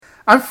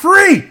I'm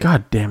free.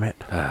 God damn it.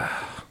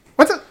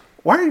 What the?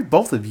 Why are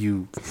both of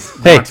you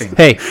Hey, wanting?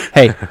 hey.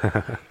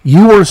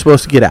 You weren't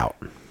supposed to get out.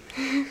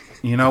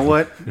 You know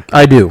what?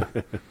 I do.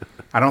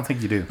 I don't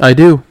think you do. I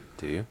do.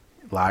 Do you?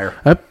 Liar.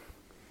 Talk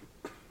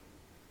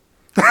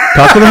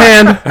to the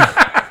hand.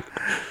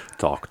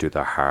 Talk to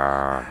the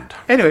hand.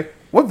 Anyway,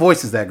 what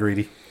voice is that,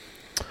 Greedy?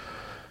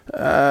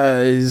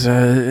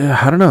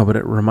 I don't know, but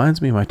it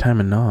reminds me of my time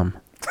in Nam.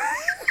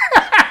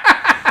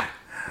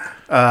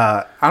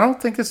 I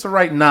don't think it's the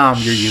right nom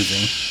you're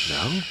using.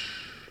 No?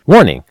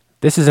 Warning.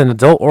 This is an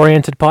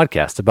adult-oriented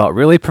podcast about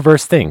really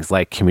perverse things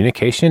like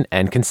communication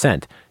and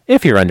consent.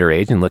 If you're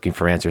underage and looking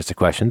for answers to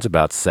questions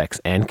about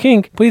sex and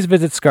kink, please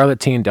visit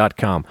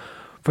scarletteen.com.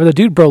 For the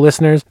Dude Bro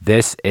listeners,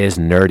 this is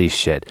nerdy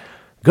shit.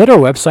 Go to our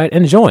website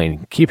and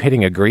join. Keep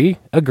hitting agree,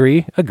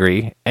 agree,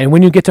 agree, and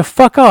when you get to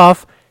fuck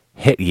off,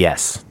 hit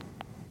yes.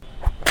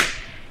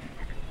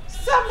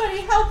 Somebody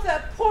help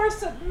that poor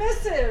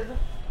submissive!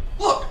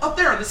 Look, up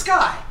there in the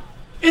sky.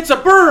 It's a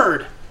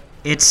bird!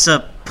 It's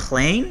a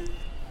plane?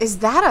 Is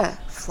that a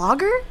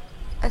flogger?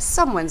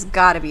 Someone's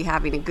gotta be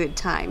having a good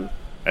time.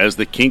 As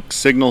the kink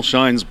signal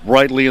shines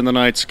brightly in the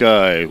night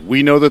sky,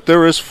 we know that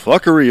there is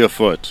fuckery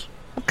afoot.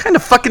 What kind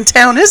of fucking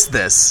town is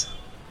this?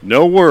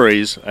 No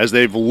worries, as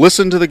they've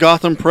listened to the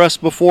Gotham Press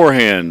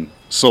beforehand,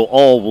 so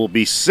all will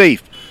be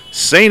safe,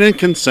 sane, and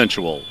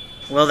consensual.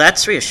 Well,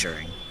 that's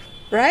reassuring.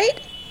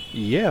 Right?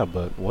 Yeah,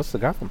 but what's the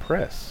Gotham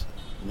Press?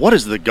 What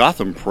is the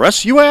Gotham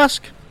Press, you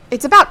ask?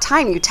 It's about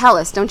time you tell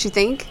us, don't you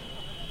think?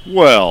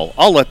 Well,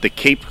 I'll let the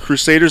Caped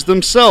Crusaders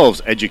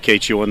themselves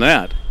educate you on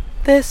that.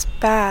 This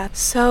bath,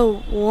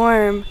 so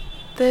warm.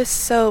 This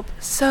soap,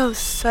 so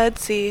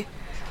sudsy.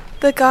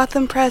 The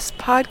Gotham Press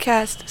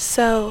podcast,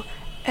 so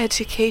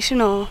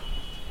educational.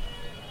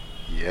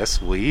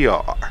 Yes, we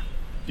are.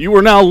 You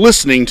are now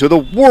listening to the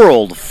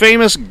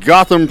world-famous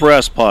Gotham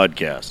Press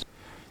podcast.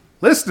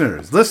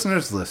 Listeners.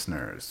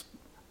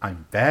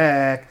 I'm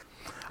back.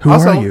 Who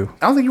also, are you?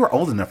 I don't think you were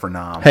old enough for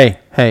Nom. Hey.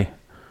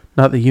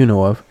 Not that you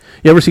know of.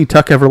 You ever see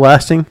Tuck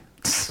Everlasting?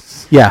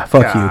 Yeah,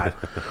 fuck God.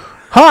 you.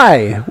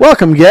 Hi,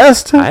 welcome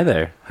guest. Hi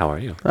there. How are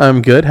you?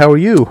 I'm good. How are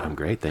you? I'm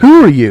great, thank you.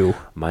 Who are you?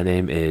 My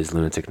name is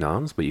Lunatic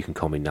Noms, but you can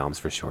call me Noms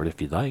for short if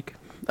you'd like.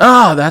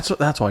 Oh, that's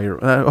why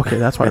you're okay.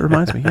 That's why it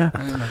reminds me. Yeah.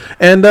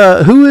 And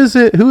who is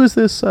it? Who is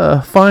this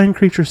fine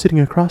creature sitting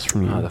across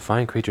from you? The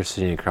fine creature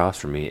sitting across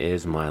from me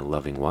is my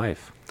loving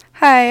wife.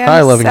 Hi, Hi,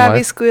 I'm loving Savvy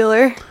wife.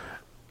 Squealer.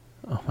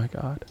 Oh my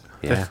God.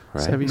 Yeah,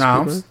 right. Savvy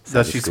Noms,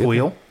 Squealer? does she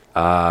squeal?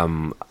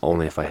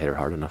 Only if I hit her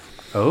hard enough.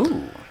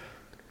 Oh.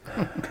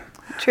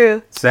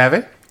 True.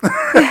 Savvy? All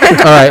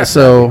right.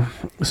 So,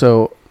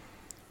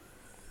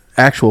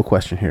 actual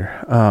question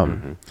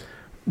here.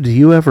 Do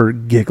you ever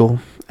giggle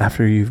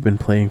after you've been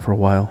playing for a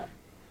while?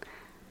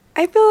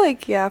 I feel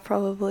like, yeah,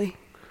 probably.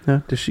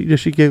 No? Does she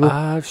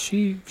giggle?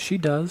 She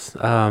does.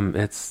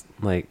 It's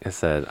like I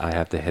said, I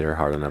have to hit her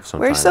hard enough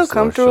sometimes. We're so or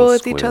comfortable she'll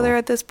with each other squeal.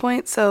 at this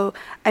point. So,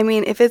 I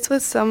mean, if it's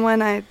with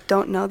someone I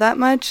don't know that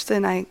much,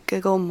 then I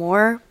giggle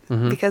more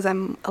because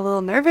I'm a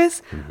little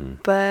nervous.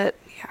 But,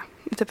 yeah,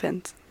 it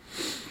depends.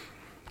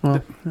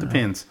 Well,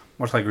 Depends.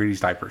 Much like Greedy's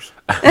diapers.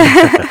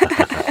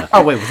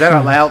 Oh, wait, was that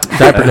out loud?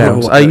 Diaper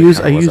Downs. I use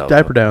out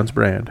Diaper loud. Downs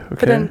brand.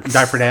 Okay. Ba-dum.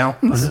 Diaper down?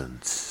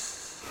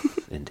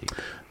 Indeed.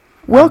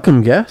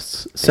 Welcome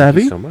guests,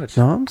 Savvy. you so much.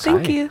 Noms.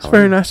 Thank Hi, you. It's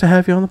very nice to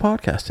have you on the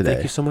podcast today.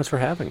 Thank you so much for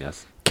having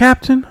us.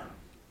 Captain,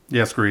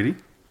 Yes, Greedy.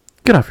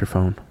 get off your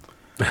phone.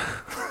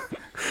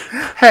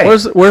 Hey,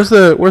 Where's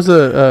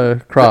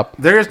the crop?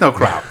 there is no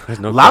crop. There's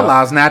no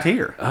Lala's not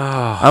here.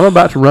 I'm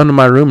about to run to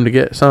my room to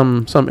get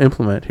some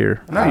implement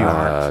here. No, you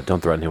aren't.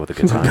 Don't threaten him with a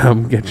good time.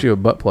 Come get you a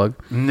butt plug.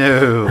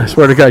 No. I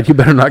swear to God, you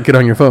better not get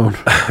on your phone.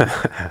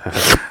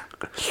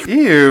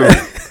 Ew.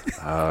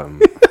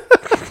 I'm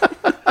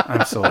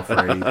so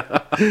afraid.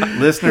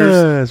 Listeners,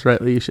 That's right.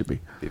 You should be.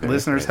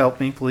 listeners, help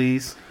me,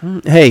 please.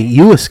 Hey,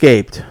 you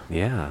escaped.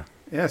 Yeah.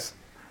 Yes,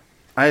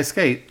 I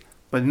escaped,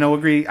 but you know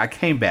what, Greedy? I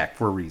came back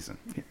for a reason.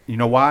 You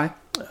know why?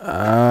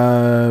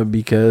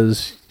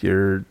 Because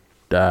you're.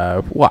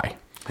 Why?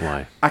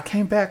 Why? I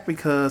came back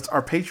because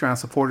our Patreon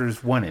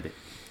supporters wanted it.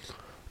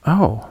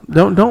 Oh,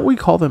 don't we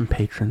call them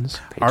patrons?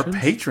 Our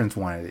patrons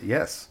wanted it.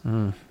 Yes.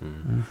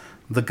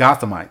 The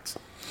Gothamites.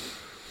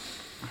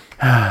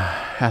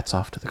 Hats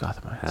off to the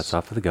Gothamites. Hats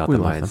off to the We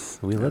love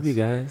Gothamites. We love you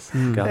guys. Hey,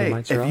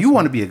 Gothamites if are you awesome.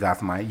 want to be a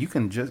Gothamite, you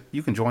can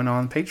join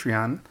on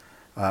Patreon.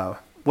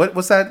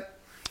 What's that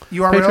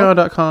URL?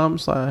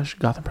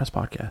 Patreon.com/Gotham Press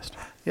Podcast.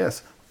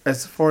 Yes,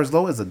 for as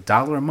low as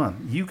 $1 a month,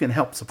 you can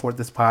help support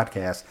this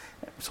podcast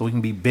so we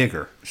can be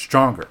bigger,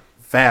 stronger,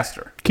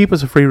 faster. Keep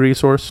us a free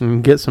resource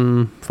and get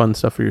some fun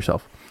stuff for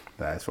yourself.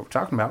 That's what we're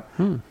talking about.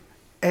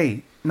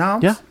 Hey,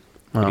 Noms, Yeah.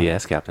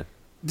 Yes, Captain.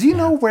 do you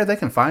know where they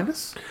can find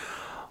us?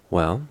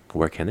 Well,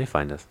 where can they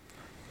find us?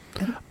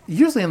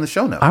 Usually in the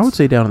show notes. I would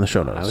say down in the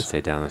show notes. I would say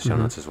down in the show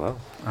notes as well.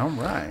 All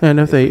right. And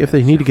if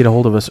they need to get a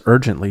hold of us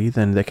urgently,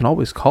 then they can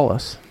always call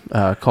us.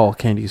 Call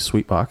Candy's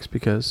Sweet Box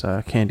because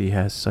Candy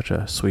has such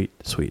a sweet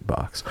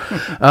box.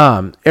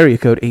 Area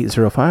code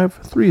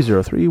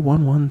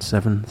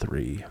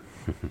 805-303-1173.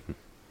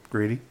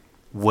 Greedy.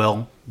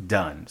 Well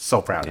done.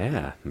 So proud of you.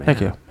 Yeah, man.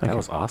 Thank you. That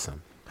was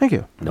awesome. Thank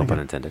you. No pun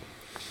intended.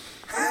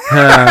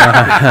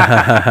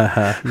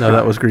 No,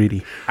 that was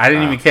greedy. I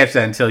didn't even catch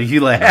that until you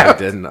I laughed.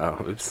 didn't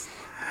know. Oops.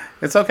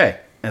 It's okay.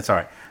 It's all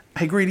right.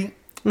 Hey, Greedy,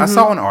 I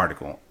saw an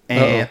article,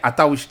 and Uh-oh. I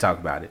thought we should talk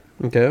about it.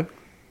 Okay.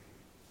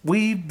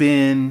 We've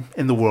been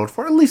in the world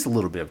for at least a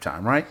little bit of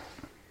time, right?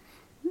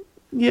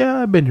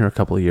 Yeah, I've been here a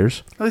couple of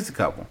years. At least a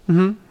couple.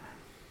 Mm-hmm.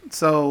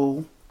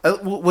 So,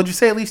 would you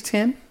say at least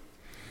 10?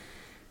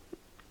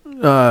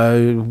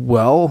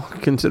 Well,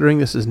 considering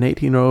this is an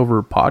 18 or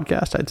over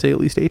podcast, I'd say at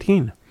least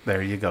 18.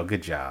 There you go.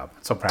 Good job.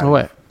 So proud Oh, of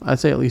wait. I'd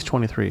say at least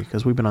 23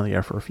 because we've been on the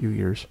air for a few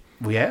years.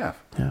 you. We have.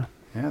 Yeah.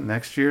 Yeah,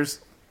 next year's.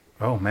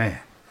 Oh, man.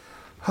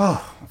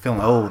 Oh, I'm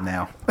feeling old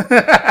now.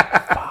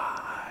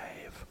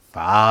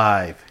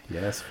 5.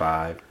 Yes,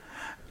 5.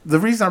 The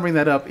reason I bring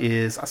that up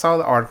is I saw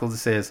the article that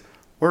says,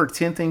 what are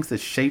 10 things that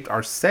shaped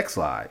our sex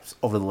lives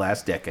over the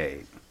last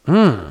decade?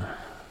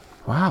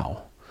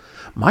 Wow.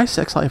 My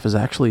sex life has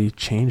actually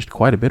changed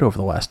quite a bit over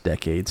the last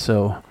decade,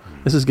 so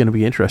this is going to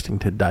be interesting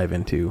to dive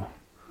into.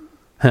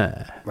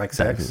 Like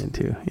sex?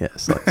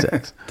 Yes, like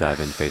sex. Dive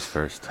in face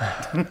first.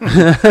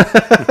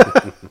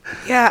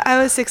 Yeah, I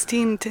was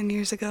 16 10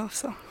 years ago,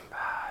 so.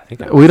 I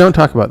think We don't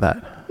talk about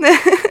that.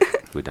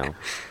 we don't.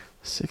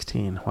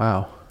 16.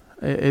 Wow.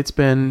 It's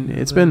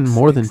been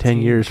more than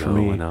 10 years for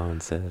me. Going on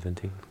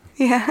 17.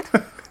 Yeah.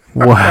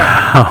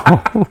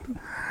 Wow.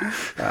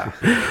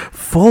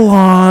 Full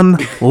on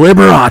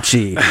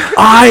Liberace.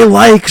 I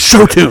like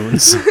show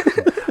tunes. All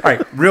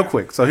right, real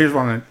quick. So here's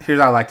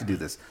how I like to do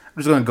this. I'm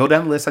just going to go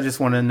down the list. I just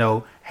want to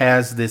know,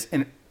 has this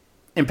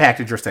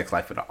impacted your sex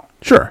life at all?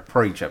 Sure.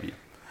 For each of you.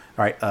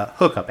 All right,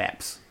 hookup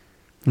apps.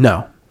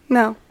 No.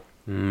 No.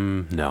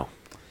 No.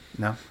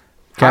 No.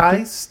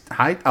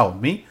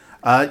 Captain? Me?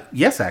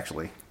 Yes,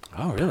 actually.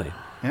 Oh, really?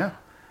 Yeah.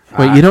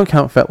 Wait, you don't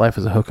count FetLife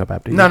as a hookup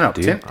app, do you? No.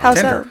 Do you? How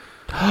Tinder. so?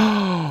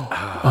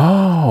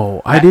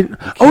 Oh, I didn't.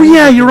 Oh,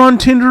 yeah, you're on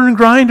Tinder and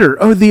Grindr.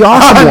 Oh, the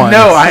awesome one.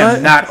 No, I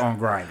am not on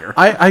Grindr.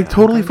 I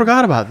totally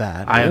forgot about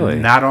that. I Really?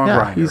 am not on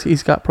yeah, Grindr.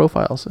 he's got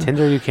profiles.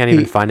 Tinder, you can't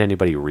even find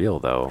anybody real,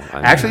 though.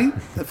 Actually,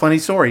 a funny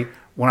story.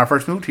 When I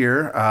first moved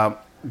here,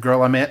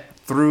 girl I met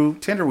through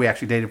Tinder, we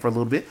actually dated for a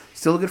little bit.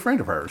 Still a good friend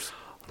of hers.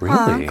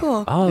 Really?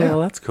 cool. Oh, Yeah. well,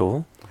 that's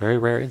cool. Very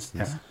rare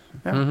instance.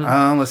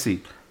 Yeah. Let's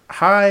see.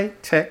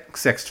 High-tech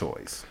sex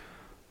toys.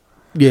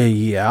 Yeah.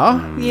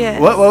 Yes.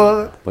 What?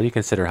 What do you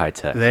consider high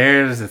tech?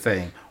 There's the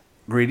thing.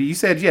 Greedy, you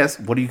said yes.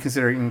 What do you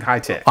consider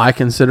high-tech? I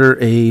consider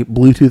a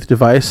Bluetooth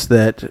device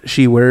that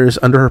she wears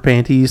under her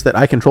panties that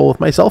I control with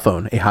my cell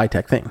phone a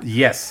high-tech thing.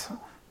 Yes.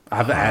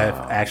 I've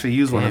actually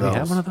used one of Damn, those. you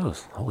have one of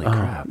those? Holy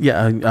crap.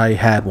 Yeah, I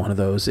had one of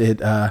those.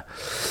 It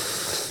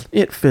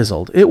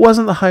fizzled. It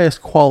wasn't the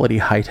highest quality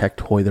high-tech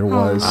toy there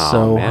was,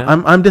 so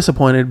man. I'm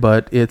disappointed,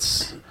 but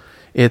it's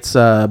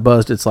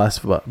buzzed its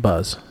last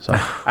buzz. So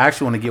I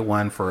actually want to get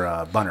one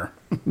for Bunner.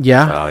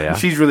 yeah. Oh, yeah.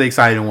 She's really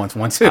excited and wants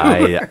one too.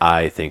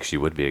 I think she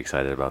would be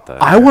excited about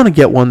that. I want to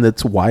get one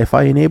that's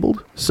Wi-Fi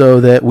enabled so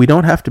that we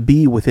don't have to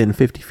be within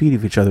 50 feet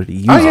of each other to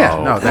use Oh it. yeah,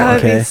 no, That that would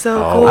Okay. be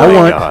so Oh, cool. I my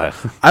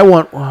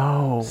want- God.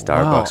 Whoa,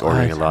 Starbucks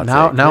ordering a latte.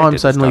 Now I'm Connected to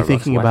suddenly Starbucks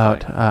thinking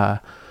Wi-Fi.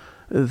 about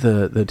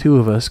the two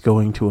of us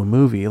going to a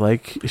movie.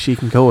 Like she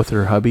can go with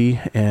her hubby,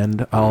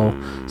 and I'll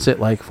sit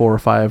like 4 or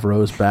 5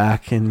 rows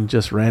back and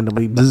just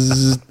randomly,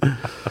 bzzz,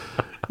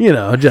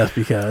 just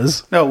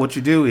because No, what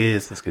you do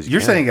is 'cause you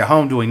you're can. sitting at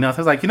home doing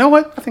nothing. It's like, you know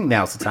what? I think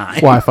now's the time.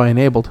 Wi-Fi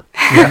enabled.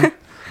 Yeah.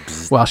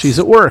 While she's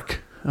at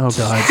work. Oh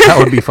god, that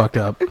would be fucked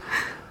up.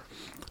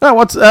 How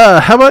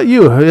about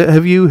you?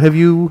 Have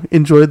you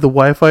enjoyed the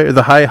Wi-Fi or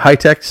the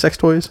high-tech sex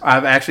toys?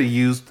 I've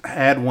actually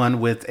had one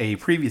with a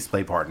previous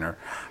play partner.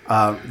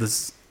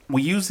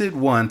 We used it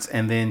once,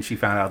 and then she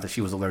found out that she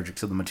was allergic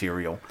to the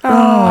material.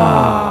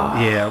 Oh,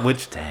 yeah.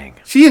 Which Dang.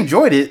 she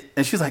enjoyed it,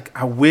 and she's like,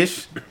 "I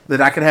wish that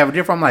I could have a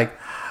different." I'm like,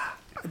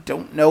 I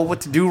don't know what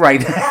to do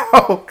right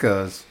now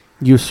because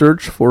You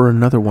search for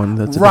another one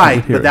that's a right,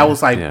 different but that material.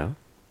 was like Yeah.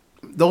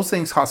 those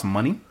things cost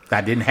money.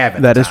 I didn't have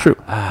it. That is true.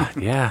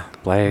 Yeah.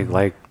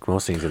 Like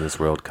most things in this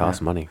world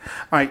cost money.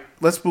 All right,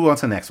 let's move on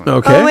to the next one.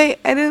 Okay. Oh, wait.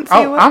 I didn't see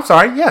Oh, what. I'm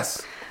sorry.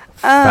 Yes.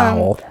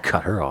 Foul.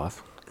 Cut her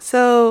off.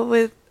 So,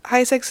 with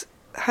high-tech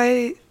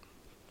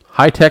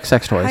High-tech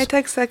sex toys.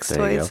 sex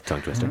There you go. toys,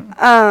 Tongue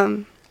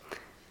twister.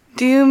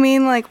 do you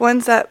mean like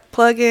ones that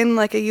plug in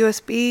like a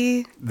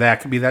USB?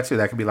 That could be that too.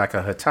 That could be like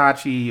a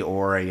Hitachi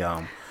or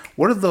a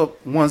What are the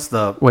ones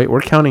Wait,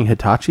 we're counting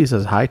Hitachis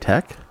as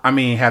high-tech?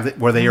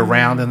 were they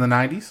around in the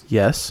 90s?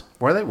 Yes.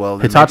 Were they? Well,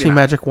 then Hitachi maybe not.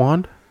 Magic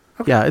Wand?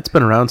 Yeah, it's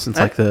been around since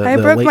like the I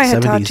the broke late my 70s.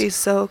 Hitachi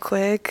so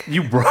quick.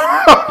 You broke.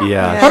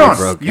 Yeah. Hold she on.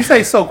 broke- You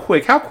say so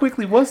quick. How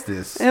quickly was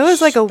this? It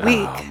was like a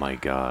week. Oh my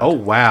god. Oh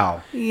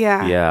wow.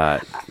 Yeah. Yeah.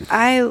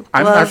 I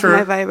I'm not love sure-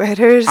 my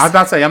vibrators. I was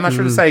about to say. I'm not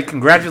sure to say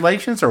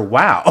congratulations or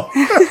wow.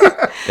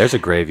 There's a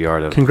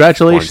graveyard of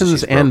Congratulations ones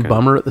she's and broken.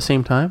 bummer at the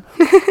same time.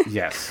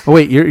 Yes. Oh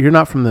wait, you're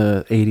not from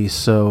the 80s,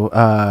 so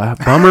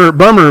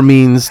bummer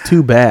means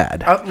too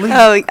bad. At least,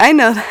 Oh, I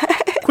know that.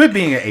 Quit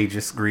being an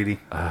ageist, Greedy.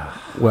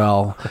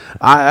 Well,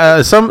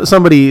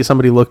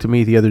 somebody looked at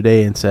me the other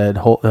day and said,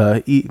 what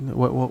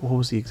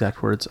was the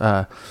exact words?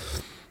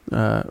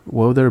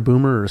 Whoa there,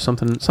 boomer, or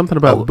something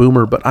about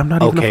boomer, but I'm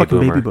not even a fucking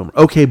baby boomer.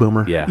 Okay,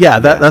 boomer. Yeah,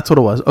 that's what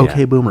it was.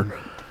 Okay, boomer.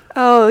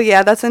 Oh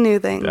yeah, that's a new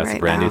thing. That's right a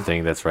brand now. new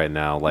thing that's right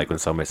now. Like when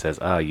somebody says,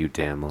 "Oh, you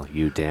damn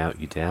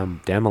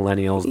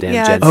millennials, damn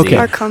Yeah, Gen it's Z."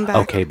 our comeback.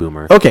 Okay,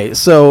 boomer. Okay,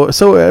 so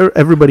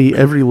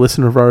every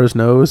listener of ours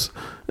knows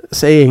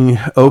saying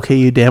 "okay,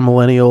 you damn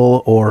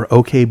millennial" or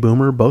 "okay,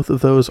 boomer." Both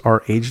of those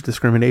are age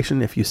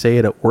discrimination. If you say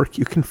it at work,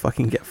 you can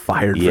fucking get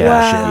fired for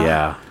that shit.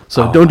 Yeah.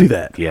 So don't do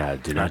that. Yeah,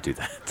 do not do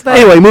that. But-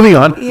 Anyway, moving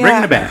on. Yeah.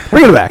 Bringing it back.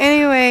 Bring it back.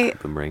 Anyway,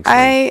 Boomerang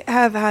I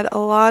have had a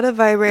lot of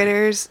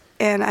vibrators,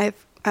 and I've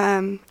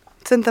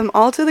sent them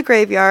all to the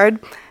graveyard.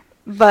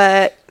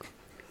 But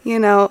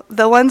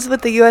the ones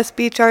with the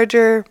USB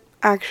charger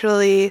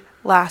actually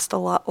last a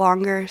lot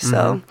longer.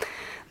 So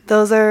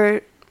those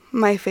are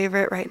my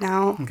favorite right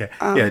now. Okay.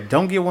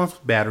 Don't get ones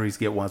with batteries.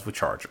 Get ones with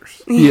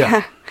chargers.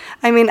 Yeah.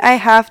 I mean, I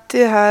have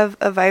to have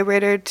a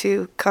vibrator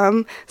to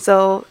come,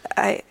 so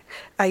I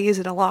use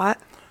it a lot.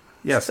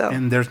 Yes, So.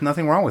 and there's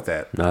nothing wrong with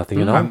that.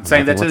 Nothing at all. I'm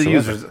saying that to the Nothing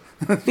users.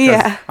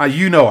 Yeah.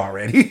 You know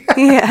already.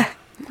 Yeah.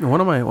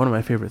 One of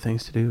my favorite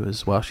things to do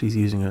is while she's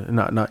using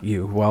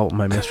while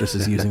my mistress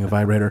is using a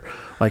vibrator,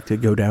 like to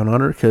go down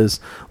on her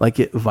because like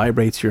it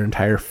vibrates your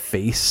entire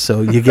face,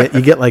 so you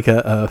get like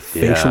a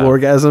facial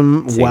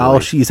orgasm while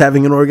she's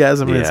having an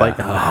orgasm, and it's like,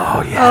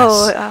 oh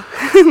yes,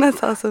 Oh,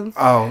 that's awesome.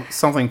 Oh,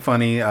 something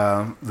funny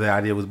that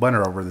I did with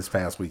Bunner over this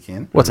past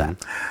weekend. What's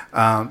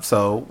that?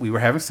 So we were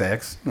having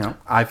sex.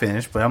 I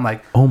finished, but I'm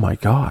like, Oh my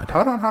god.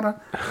 hold on.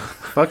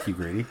 Fuck you,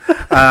 Greedy.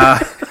 I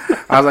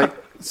was like,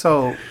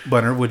 so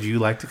Bunner, would you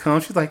like to come?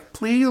 She's like,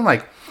 please. I'm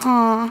like,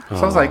 Aw. so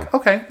I was like,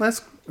 okay,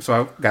 let's. So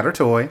I got her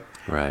toy.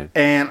 Right.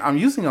 And I'm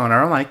using it on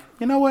her. I'm like,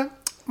 you know what?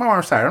 My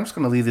arm's tired. I'm just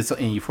going to leave this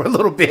in you for a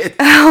little bit.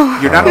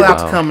 You're not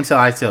allowed to come until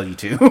I tell you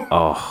to.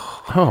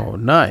 Oh,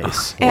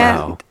 nice.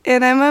 And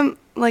I'm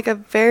a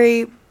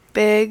very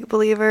big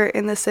believer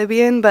in the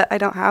Sybian, but I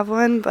don't have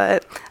one.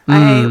 But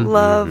I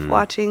love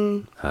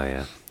watching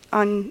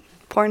on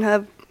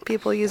Pornhub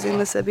people using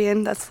the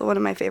Sybian. That's one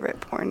of my favorite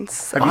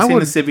porns. Have you seen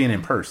the Sybian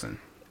in person?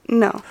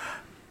 No.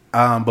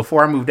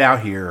 Before I moved out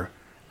here,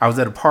 I was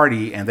at a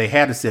party and they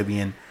had a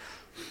Sybian.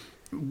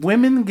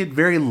 Women get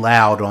very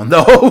loud on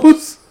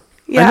those.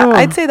 Yeah,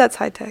 I'd say that's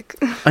high tech.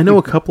 I know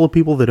a couple of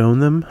people that own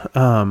them.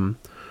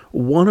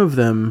 One of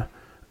them,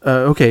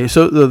 okay,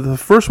 so the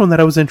first one that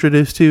I was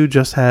introduced to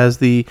just has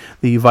the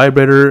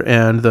vibrator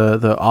and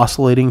the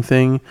oscillating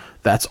thing.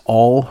 That's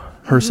all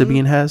her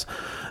Sybian has.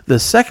 The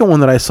second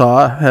one that I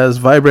saw has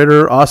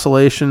vibrator,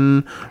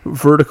 oscillation,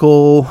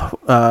 vertical,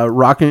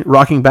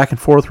 rocking back and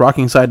forth,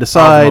 rocking side to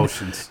side.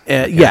 Motions.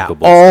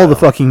 All the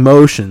fucking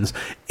motions.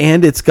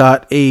 And it's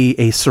got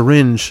a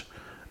syringe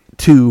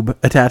tube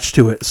attached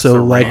to it.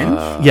 So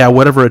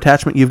whatever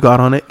attachment you've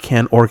got on it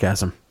can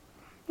orgasm.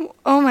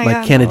 Oh my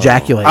god. Can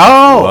ejaculate.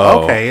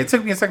 Oh, okay. It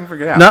took me a second to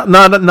figure it out.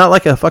 Not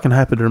like a fucking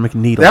hypodermic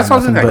needle. That's what I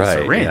was thinking. but-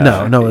 Syringe.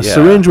 No, a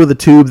syringe with a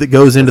tube that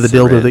goes into the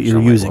dildo that you're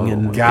using.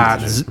 And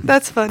Got it.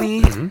 That's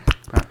funny. All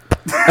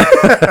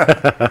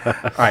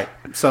right.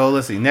 So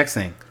let's see. Next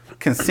thing,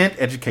 consent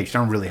education.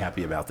 I'm really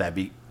happy about that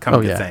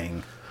becoming a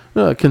thing.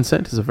 No,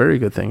 consent is a very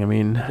good thing. I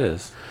mean, It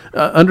is.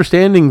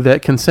 Understanding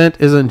that consent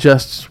isn't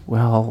just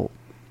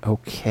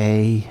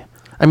okay.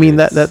 I mean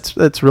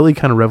that's really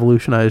kind of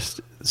revolutionized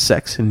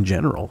sex in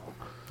general.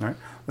 All right.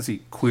 Let's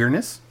see.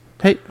 Queerness.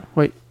 Hey,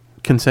 wait,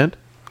 consent?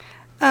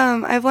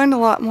 I've learned a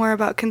lot more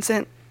about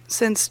consent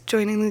since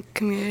joining the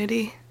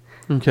community.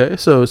 Okay,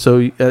 so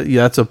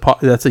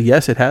that's a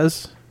yes. It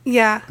has.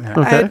 Yeah.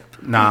 Okay.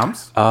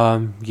 Noms.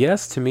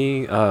 Yes, to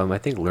me, I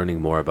think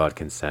learning more about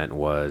consent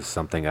was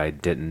something I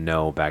didn't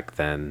know back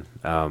then.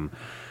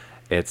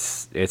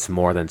 It's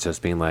more than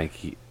just being like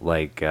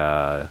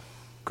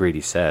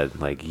Greedy said,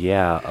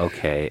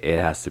 okay, it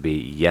has to be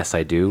yes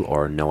I do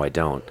or no I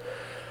don't.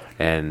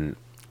 And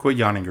Quit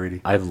yawning,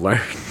 Greedy. I've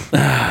learned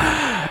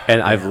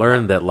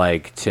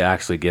that to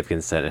actually give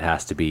consent it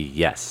has to be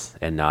yes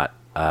and not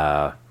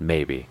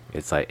maybe.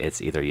 It's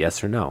it's either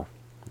yes or no,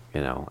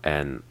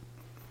 and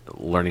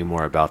learning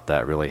more about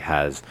that really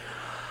has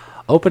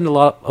opened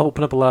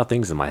up a lot of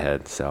things in my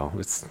head. So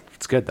it's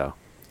good though.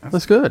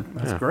 That's good.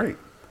 That's great.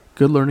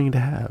 Good learning to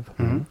have.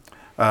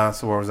 Mm-hmm.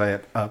 So where was I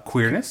at?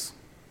 Queerness.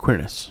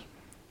 Queerness.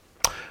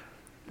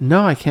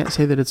 No, I can't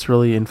say that it's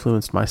really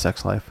influenced my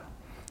sex life.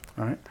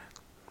 All right.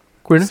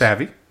 Queerness.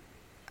 Savvy.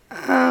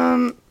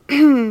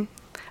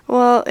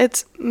 Well,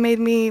 it's made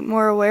me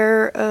more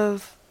aware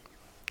of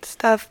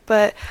stuff,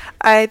 but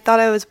I thought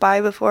I was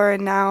bi before,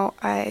 and now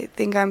I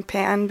think I'm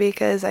pan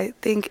because I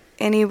think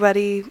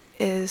anybody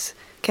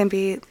can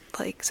be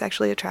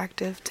sexually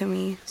attractive to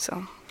me.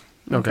 So.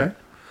 Okay.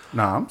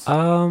 Noms.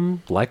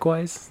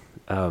 Likewise.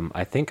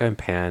 I think I'm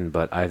pan,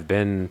 but I've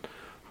been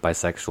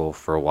bisexual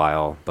for a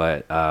while.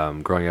 But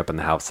growing up in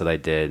the house that I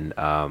did,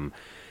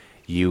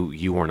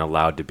 you weren't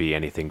allowed to be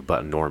anything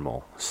but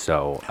normal.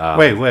 So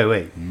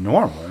wait.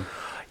 Normal?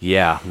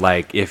 Yeah,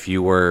 like if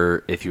you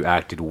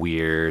acted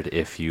weird,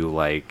 if you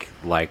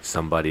liked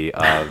somebody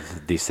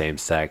of the same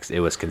sex,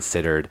 it was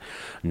considered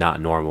not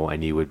normal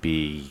and you would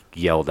be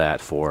yelled at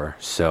for.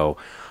 So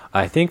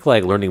I think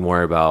like learning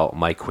more about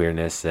my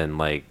queerness and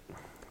like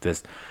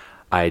this,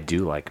 I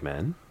do like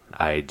men,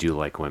 I do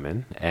like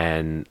women,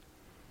 and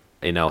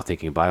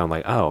thinking about it, I'm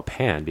like, oh,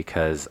 pan,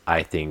 because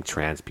I think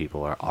trans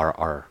people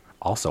are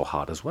also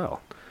hot as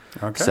well.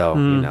 Okay. So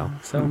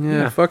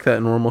yeah, fuck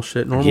that normal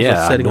shit. Normal's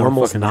just setting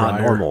normal's on a fucking not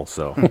dryer. normal.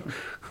 So, All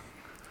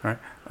right,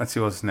 let's see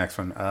what's the next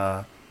one.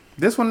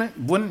 This one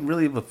wouldn't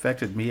really have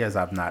affected me as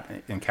I've not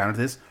encountered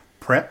this.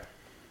 PrEP.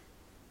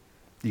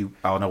 You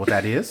all know what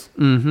that is?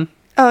 Mm-hmm.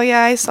 Oh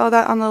yeah, I saw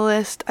that on the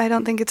list. I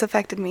don't think it's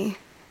affected me.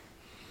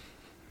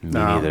 me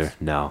No. neither.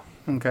 No,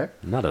 Okay.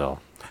 not at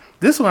all.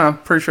 This one I'm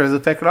pretty sure has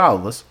affected all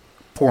of us.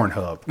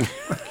 Pornhub.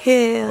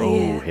 Hell Oh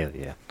yeah. hell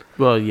yeah!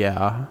 Well,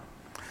 yeah.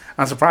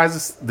 I'm surprised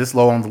it's this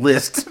low on the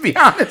list, to be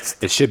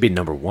honest. It should be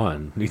number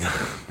one.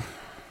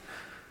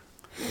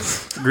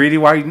 Greedy,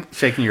 why are you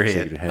shaking your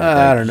head?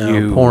 I don't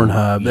know.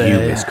 Pornhub. You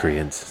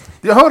miscreants.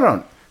 Yeah, hold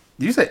on.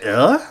 Did you say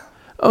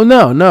Oh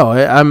no.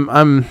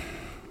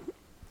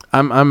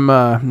 I'm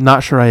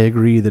not sure I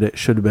agree that it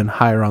should have been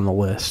higher on the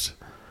list.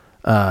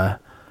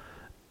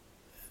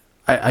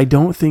 I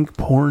don't think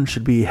porn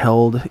should be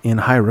held in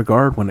high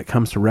regard when it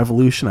comes to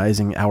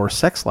revolutionizing our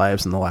sex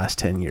lives in the last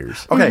 10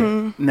 years.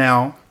 Okay,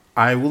 now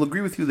I will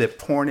agree with you that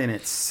porn in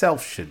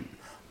itself shouldn't,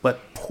 but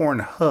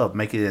Pornhub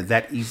make it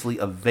that easily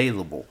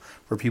available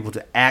for people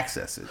to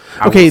access it.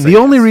 I Okay, will say the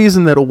only this.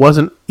 reason that it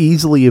wasn't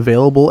easily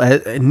available,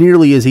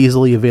 nearly as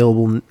easily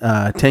available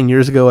 10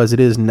 years ago as it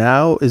is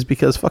now, is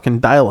because fucking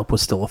dial-up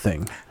was still a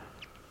thing.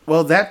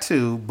 Well, that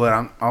too, but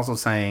I'm also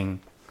saying,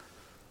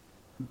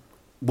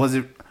 was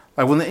it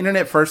like when the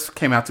internet first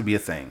came out to be a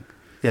thing?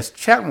 Yes,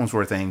 chat rooms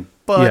were a thing,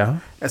 but Yeah.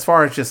 as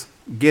far as just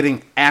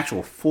getting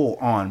actual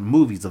full-on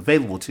movies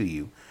available to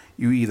you,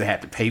 you either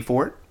had to pay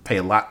for it, pay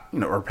a lot,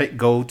 or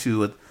go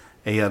to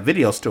a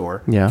video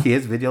store. Yeah.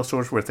 Kids' video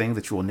stores were a thing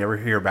that you will never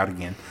hear about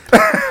again.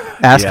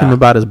 Ask him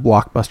about his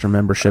Blockbuster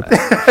membership.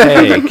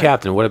 Hey,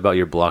 Captain, what about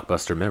your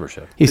Blockbuster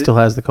membership? He still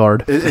has the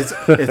card. It's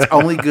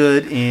only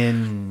good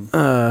in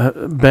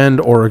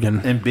Bend, Oregon.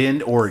 in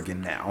Bend,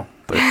 Oregon now.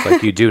 But it's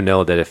like you do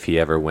know that if he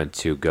ever went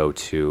to go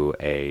to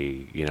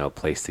a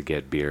place to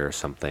get beer or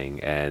something,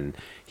 and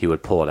he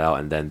would pull it out,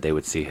 and then they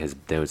would see his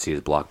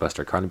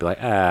Blockbuster card and be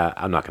like,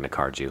 I'm not going to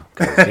card you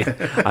because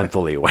I'm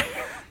fully aware.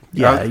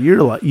 Yeah,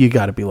 you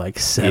got to be like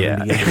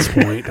 70 at this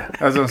point.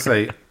 I was gonna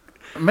say,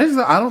 amazing.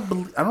 I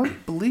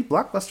don't believe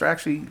Blockbuster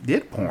actually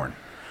did porn.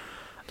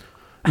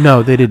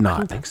 No, they did I not.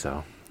 don't think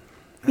so.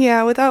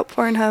 Yeah, without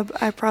Pornhub,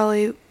 I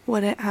probably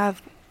wouldn't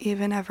have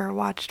even ever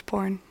watched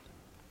porn.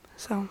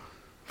 So,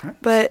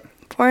 but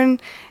porn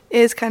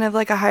is kind of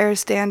like a higher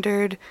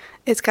standard.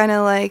 It's kind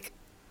of like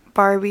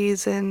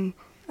Barbies and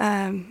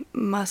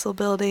muscle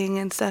building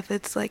and stuff.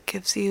 It's like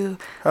gives you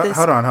this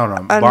Hold on.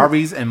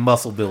 Barbies and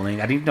muscle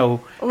building. I didn't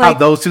know how Like-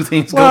 those two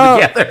things well,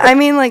 go together. I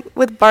mean, like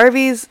with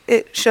Barbies,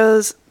 it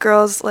shows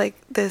girls like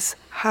this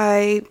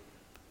high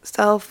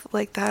self,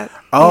 like that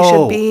you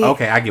should be.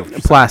 Okay, I get what you're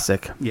saying.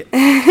 Plastic.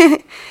 Yeah.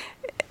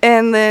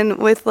 And then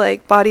with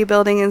like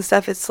bodybuilding and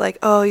stuff, it's like,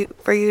 oh,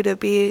 for you to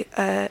be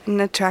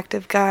an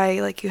attractive guy,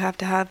 like you have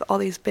to have all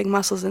these big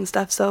muscles and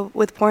stuff. So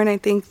with porn, I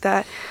think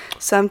that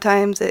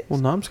sometimes it.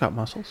 Well, Nom's got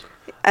muscles.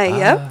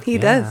 Yep, he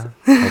does.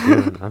 I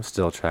do. I'm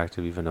still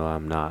attractive, even though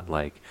I'm not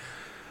like,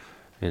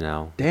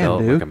 Damn, built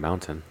dude. like a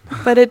mountain.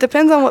 But it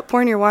depends on what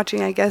porn you're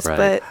watching, I guess.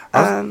 Right. But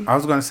I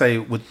was gonna say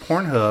with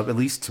Pornhub, at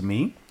least to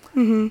me,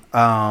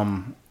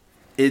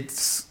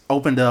 it's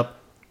opened up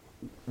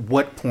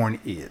what porn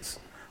is.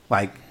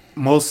 Like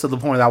most of the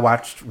porn that I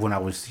watched when I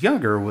was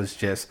younger was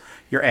just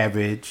your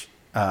average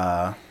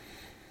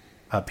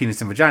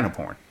penis and vagina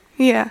porn.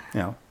 yeah,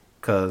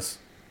 Because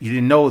you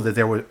didn't know that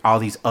there were all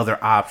these other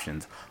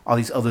options, all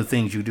these other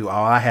things you do.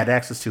 All I had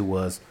access to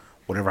was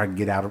whatever I could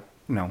get out of,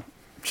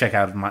 check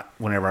out of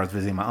whenever I was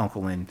visiting my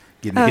uncle and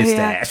getting his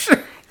stash.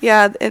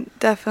 yeah, it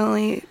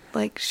definitely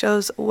like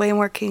shows way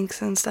more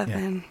kinks and stuff. Yeah.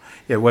 And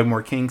Yeah, way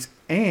more kinks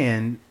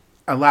and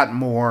a lot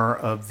more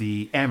of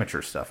the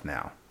amateur stuff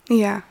now.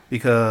 yeah,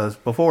 Because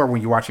before,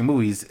 when you're watching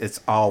movies, it's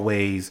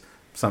always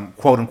some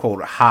quote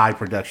unquote high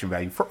production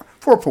value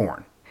for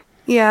porn.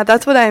 yeah,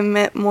 that's what I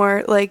meant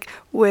more like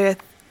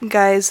with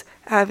guys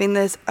having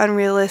this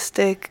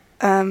unrealistic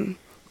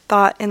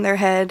thought in their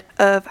head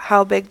of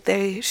how big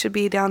they should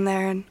be down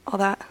there and all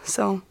that.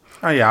 So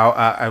Oh yeah,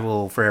 I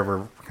will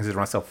forever consider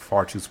myself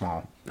far too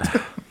small.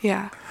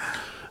 yeah.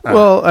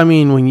 Well, I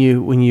mean, when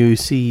you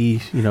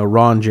see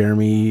Ron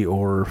Jeremy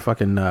or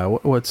fucking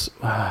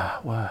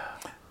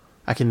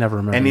I can never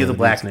remember Any of the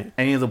dude's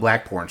name.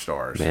 black porn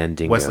stars,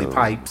 Mandingo. Wesley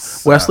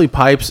Pipes. Wesley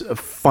Pipes, a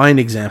fine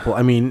example.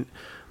 I mean,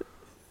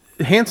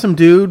 handsome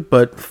dude,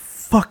 but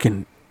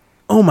fucking,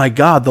 oh my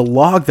god, the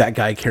log that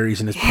guy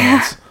carries in his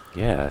pants.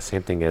 Yeah,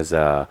 same thing as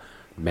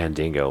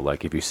Mandingo.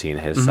 Like, if you've seen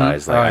his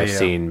size, like I've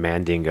seen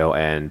Mandingo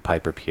and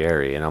Piper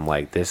Pieri, and I'm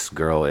like, this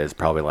girl is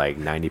probably like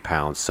 90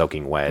 pounds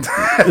soaking wet.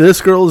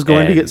 This girl is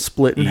going to get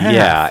split in half.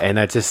 Yeah, and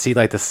I just see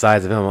like the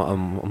size of him.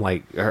 I'm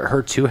like,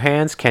 her two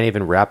hands can't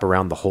even wrap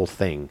around the whole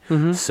thing.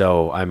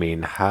 So, I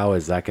mean, how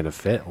is that going to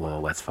fit?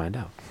 Well, let's find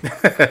out.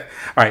 All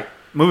right,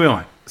 moving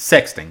on.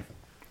 Sexting.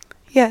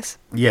 Yes.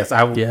 Yes,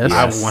 I will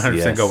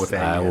 100% go with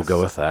that. I will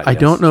go with that. I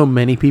don't know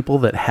many people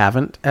that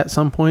haven't at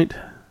some point.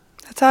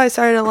 That's how I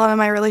started a lot of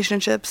my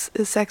relationships,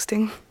 is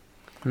sexting.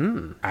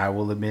 I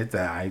will admit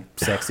that I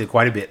sexted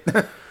quite a bit.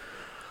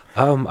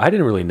 I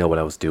didn't really know what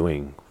I was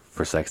doing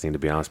for sexting, to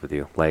be honest with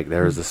you. Like,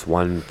 there was this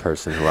one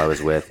person who I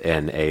was with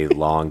in a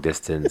long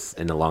distance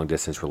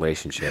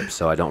relationship,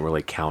 so I don't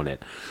really count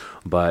it.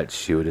 But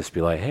she would just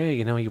be like, "Hey,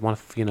 you want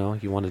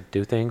to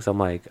do things?" I'm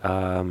like,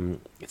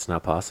 "It's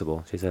not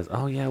possible." She says,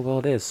 "Oh yeah, well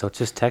it is. So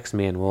just text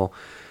me and we'll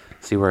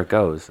see where it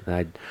goes."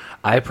 And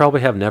I probably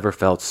have never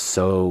felt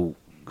so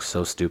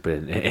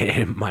stupid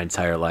in my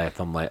entire life.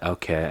 I'm like,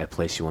 okay, I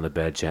place you on the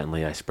bed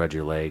gently, I spread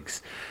your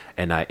legs,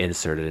 and I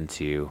insert it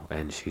into you.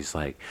 And she's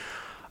like,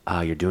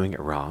 you're doing it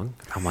wrong.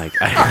 I'm like,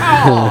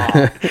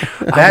 that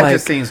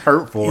just seems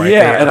hurtful right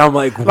there. And I'm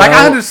like, well,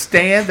 I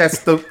understand that's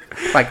the,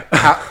 like,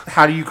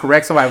 how do you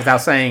correct somebody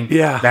without saying,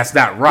 that's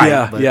not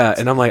right? Yeah.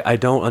 And I'm like, I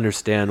don't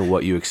understand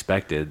what you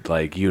expected.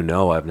 Like,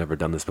 I've never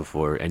done this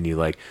before. And you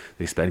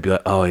expect to be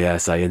like, oh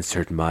yes, I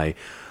insert my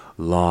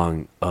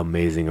long,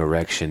 amazing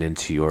erection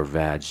into your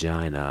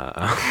vagina.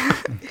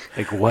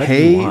 Like, what?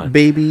 Hey,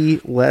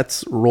 baby,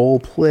 let's role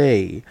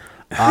play.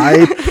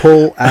 I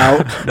pull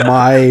out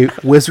my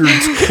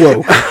wizard's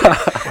cloak.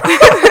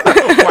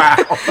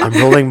 Wow. I'm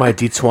rolling my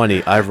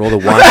D20. I rolled a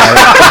 1.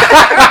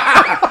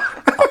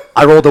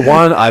 I rolled a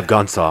 1. I've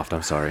gone soft.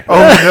 I'm sorry. Oh,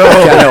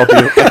 no.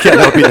 I can't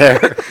help you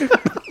there.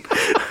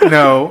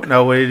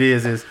 No, what it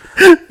is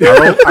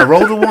I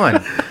rolled a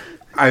 1.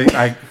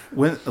 I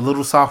went a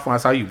little soft when I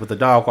saw you, but the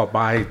dog walked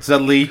by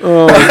suddenly.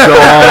 Oh,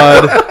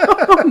 God.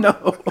 Oh,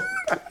 no.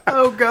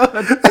 Oh, God.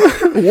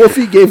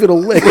 Wolfie gave it a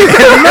lick. No,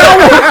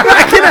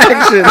 back in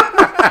action.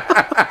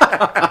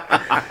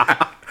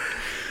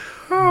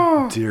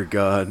 Dear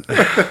God.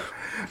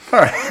 All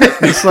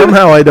right.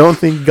 Somehow I don't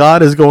think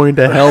God is going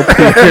to help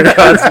you.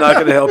 God's not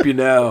going to help you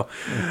now. All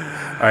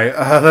right,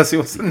 let's see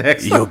what's the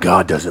next. Your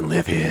God doesn't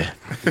live here.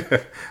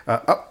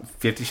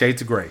 50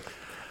 Shades of Grey.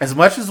 As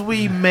much as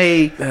we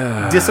may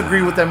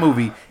disagree with that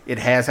movie, it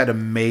has had a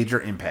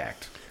major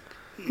impact.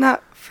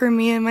 Not for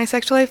me in my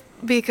sexual life,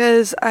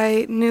 because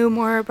I knew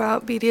more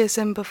about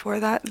BDSM before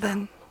that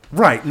than...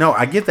 Right. No,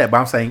 I get that, but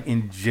I'm saying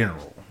in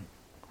general.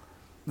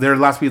 There are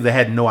lots of people that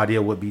had no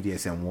idea what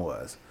BDSM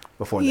was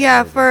before that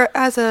movie. For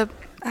as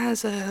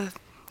a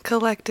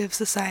collective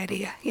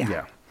society,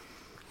 yeah.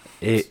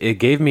 It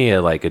gave me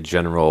a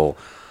general,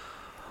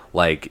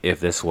 like, if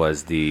this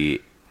was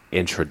the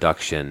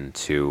introduction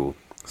to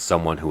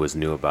someone who was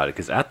new about it,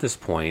 because at this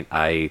point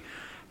I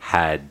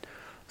had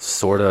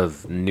sort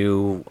of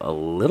knew a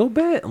little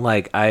bit.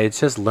 Like, I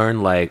just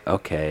learned, like,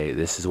 okay,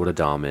 this is what a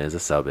dom is, a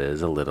sub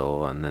is, a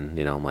little, and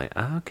then I'm like,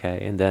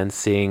 okay. And then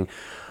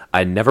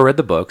I never read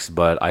the books,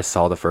 but I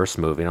saw the first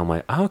movie, and I'm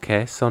like,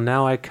 okay, so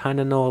now I kind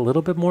of know a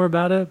little bit more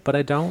about it, but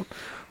I don't.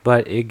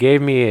 But it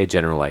gave me a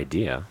general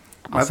idea.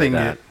 My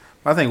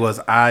thing was,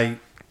 I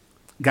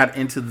got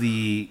into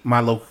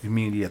my local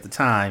community at the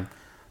time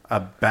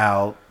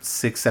about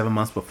 6-7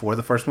 months before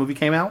the first movie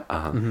came out.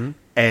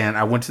 And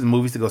I went to the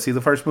movies to go see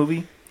the first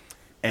movie,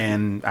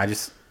 and I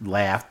just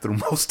laughed through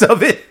most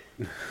of it.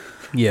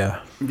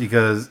 Yeah.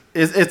 Because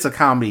it's a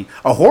comedy,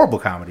 a horrible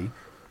comedy,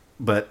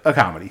 but a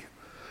comedy.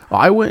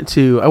 Well, I went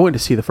to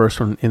see the first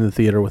one in the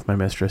theater with my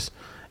mistress,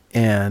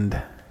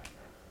 and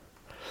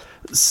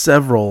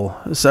several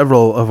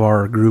of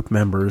our group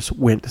members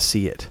went to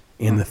see it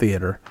in the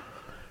theater.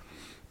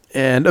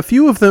 And a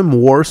few of them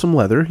wore some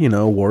leather,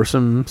 wore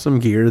some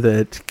gear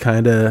that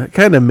kind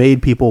of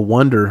made people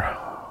wonder,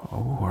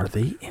 oh, are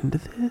they into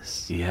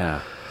this?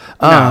 Yeah.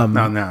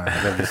 No.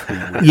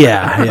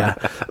 Yeah.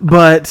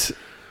 But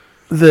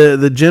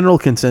the general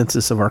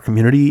consensus of our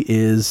community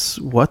is,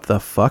 what the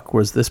fuck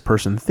was this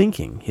person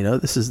thinking?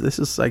 This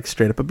is like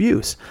straight up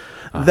abuse.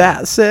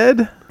 That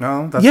said,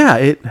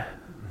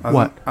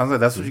 what? I was like,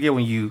 that's what you get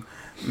when you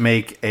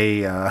make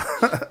a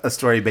a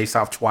story based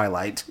off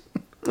Twilight.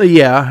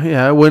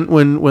 Yeah.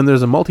 When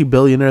there's a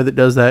multi-billionaire that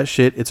does that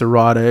shit, it's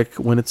erotic.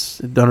 When it's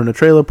done in a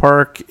trailer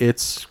park,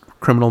 it's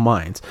Criminal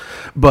Minds.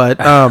 But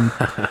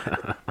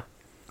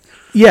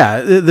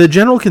yeah, the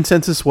general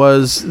consensus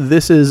was,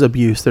 this is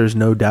abuse. There's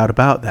no doubt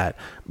about that.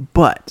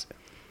 But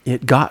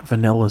it got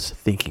Vanilla's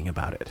thinking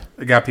about it.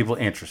 It got people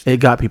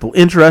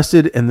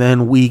interested. And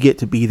then we get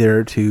to be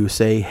there to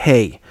say,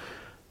 hey,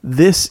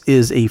 this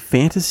is a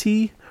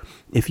fantasy.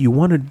 If you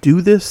want to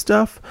do this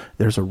stuff,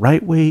 there's a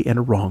right way and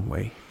a wrong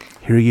way.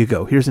 Here you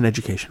go. Here's an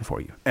education for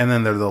you. And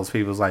then there are those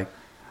people like,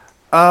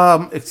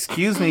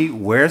 excuse me,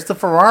 where's the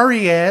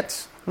Ferrari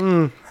at?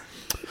 Down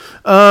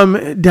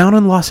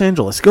in Los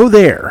Angeles. Go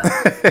there.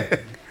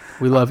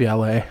 We love you,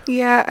 LA.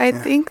 Yeah, I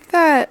think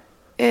that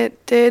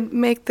it did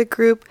make the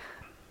group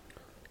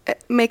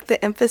make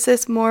the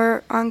emphasis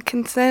more on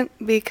consent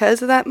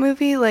because of that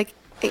movie. Like,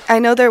 I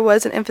know there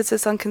was an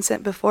emphasis on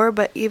consent before,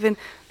 but even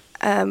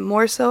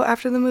more so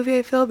after the movie,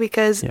 I feel,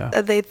 because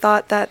they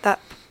thought that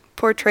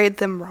portrayed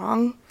them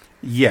wrong.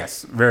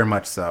 Yes, very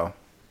much so.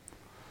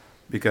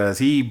 Because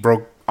he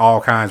broke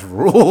all kinds of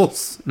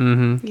rules.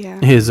 Mm-hmm. Yeah.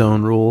 His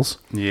own rules.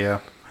 Yeah.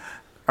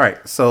 All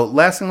right. So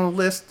last thing on the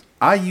list,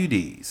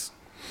 IUDs.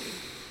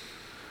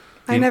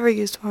 I never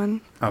used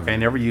one. Okay,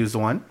 never used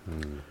one.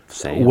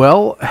 Same.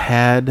 Well,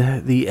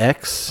 had the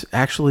ex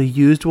actually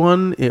used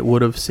one, it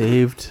would have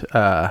saved.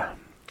 All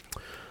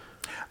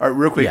right,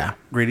 real quick, Yeah.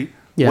 Greedy.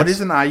 Yes. What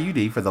is an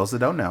IUD for those that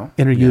don't know?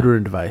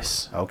 Intrauterine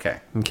device. Okay.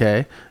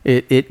 Okay.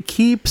 It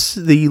keeps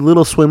the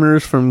little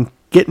swimmers from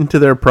getting to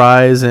their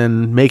prize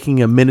and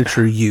making a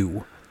miniature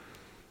you.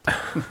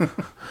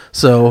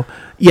 So,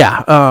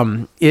 yeah,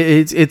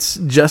 it's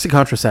just a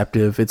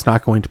contraceptive. It's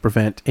not going to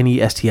prevent any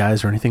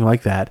STIs or anything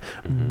like that,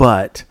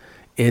 but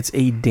it's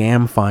a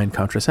damn fine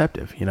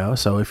contraceptive, you know?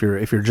 So if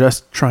you're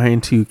just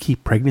trying to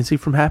keep pregnancy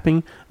from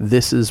happening,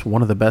 this is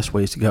one of the best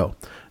ways to go,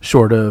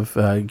 short of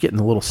getting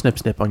a little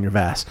snip on your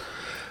vas.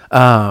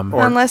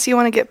 Unless you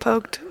want to get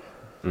poked.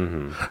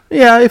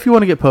 Yeah, if you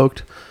want to get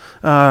poked.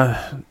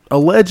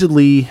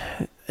 Allegedly,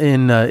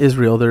 in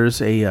Israel,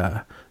 there's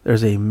a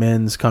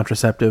men's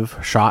contraceptive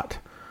shot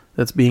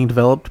that's being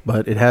developed,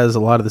 but it has a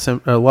lot of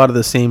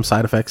the same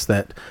side effects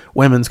that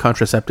women's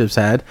contraceptives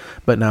had.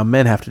 But now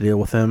men have to deal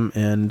with them,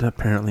 and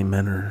apparently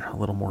men are a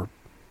little more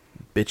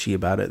bitchy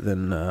about it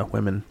than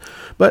women.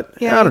 But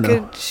Yeah, I don't you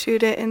know. could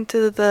shoot it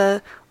into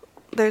the.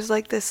 There's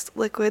like this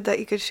liquid that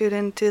you could shoot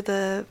into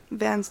the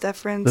vas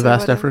deferens. The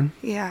vas deferens?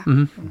 Yeah.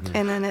 Mm-hmm.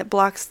 And then it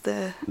blocks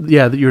the.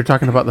 Yeah, you were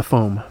talking about the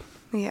foam.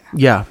 Yeah.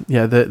 Yeah.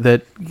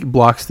 That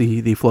blocks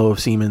the flow of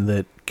semen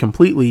that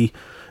completely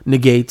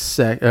negates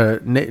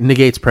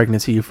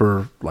pregnancy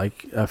for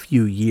like a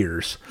few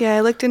years. Yeah,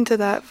 I looked into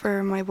that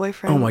for my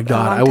boyfriend. Oh my a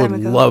god, long I would time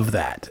ago. love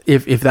that.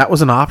 If that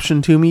was an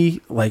option to me,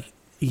 like,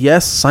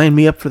 yes, sign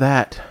me up for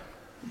that.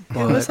 It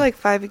was like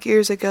 5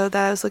 years ago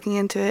that I was looking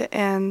into it,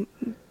 and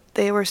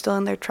they were still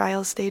in their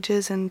trial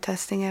stages and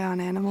testing it on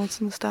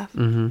animals and stuff.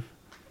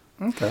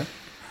 Mm-hmm. Okay.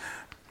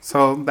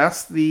 So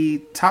that's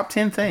the top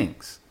 10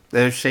 things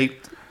that have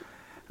shaped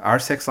our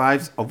sex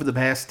lives over the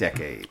past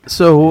decade.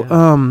 So,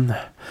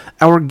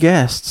 our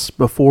guests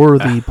before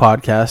the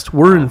podcast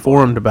were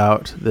informed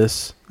about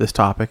this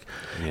topic,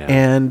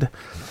 and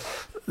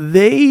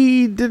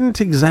they didn't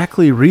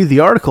exactly read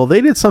the article.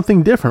 They did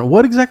something different.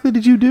 What exactly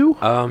did you do?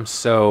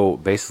 So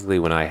basically,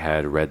 when I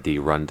had read the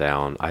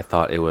rundown, I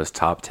thought it was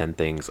top 10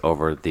 things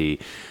over the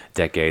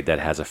decade that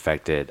has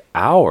affected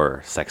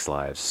our sex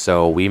lives.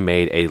 So we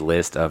made a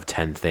list of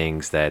 10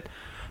 things that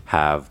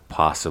have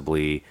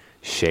possibly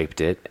shaped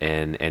it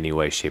in any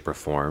way, shape, or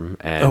form.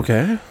 And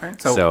Okay.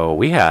 so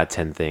we had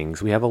 10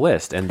 things. We have a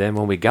list. And then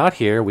when we got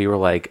here, we were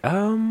like,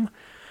 and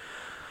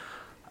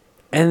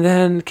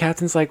then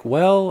Captain's like,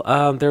 well,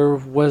 there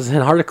was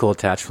an article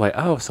attached. We're like,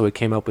 oh, so we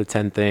came up with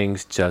 10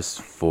 things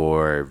just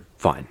for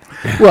fun.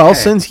 Well,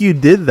 since you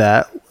did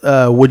that,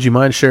 would you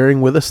mind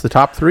sharing with us the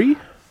top 3?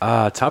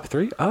 Top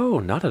 3? Oh,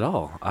 not at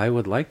all. I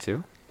would like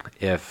to,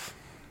 if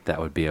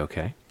that would be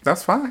okay.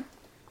 That's fine.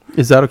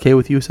 Is that okay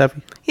with you,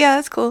 Sevi? Yeah,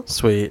 that's cool.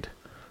 Sweet.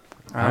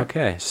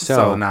 Okay,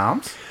 So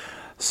Noms?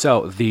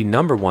 So the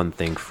number one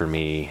thing for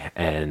me,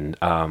 and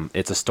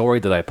it's a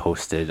story that I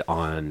posted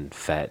on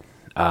FET,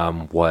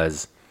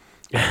 was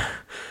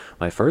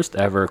my first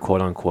ever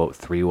quote unquote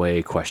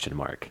 3-way question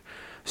mark.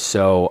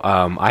 So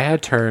I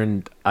had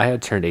turned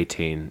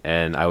 18,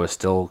 and I was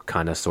still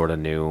kind of sort of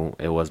new.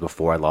 It was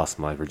before I lost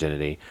my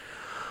virginity.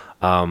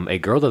 A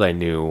girl that I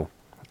knew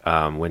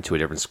went to a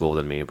different school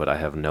than me, but I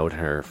have known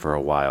her for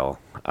a while.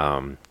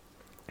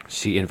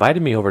 She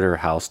invited me over to her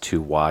house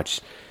to watch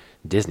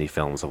Disney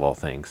films, of all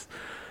things.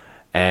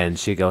 And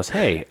she goes,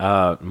 hey,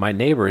 my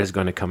neighbor is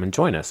going to come and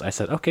join us. I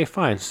said, okay,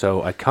 fine.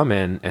 So I come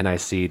in and I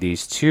see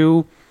these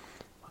two,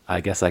 I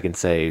guess I can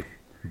say,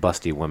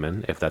 busty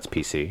women, if that's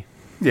PC.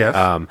 Yes.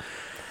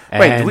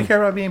 Wait, do we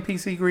care about being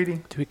PC,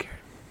 Greedy? Do we care?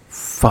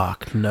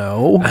 Fuck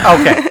no.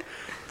 Okay.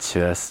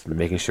 Just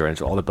making sure. And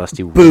to all the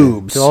busty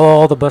Boobs. to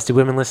all the busty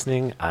women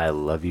listening, I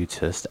love you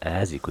just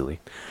as equally.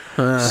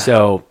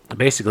 So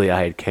basically,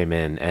 I had came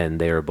in and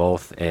they were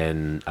both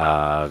in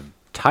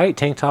tight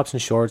tank tops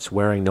and shorts,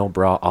 wearing no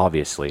bra,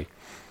 obviously.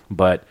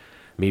 But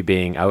me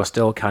being, I was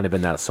still kind of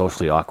in that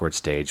socially awkward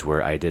stage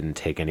where I didn't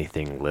take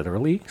anything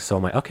literally. So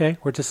I'm like, okay,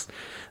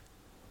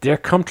 they're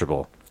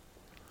comfortable.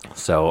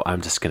 So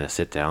I'm just going to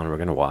sit down and we're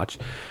going to watch.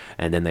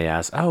 And then they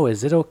asked, oh,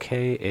 is it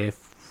okay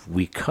if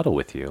we cuddle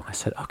with you? I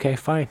said, okay,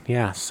 fine.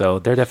 Yeah. So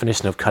their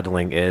definition of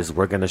cuddling is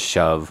we're going to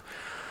shove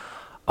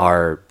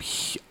our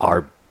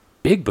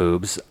big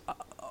boobs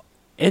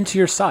into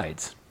your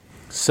sides.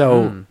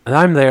 So, and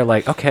I'm there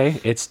like,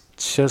 okay, it's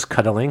just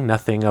cuddling,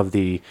 nothing I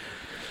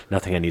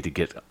need to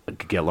get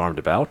alarmed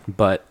about.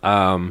 But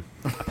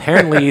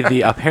apparently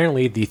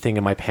the thing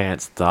in my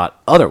pants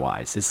thought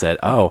otherwise. It said,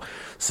 oh,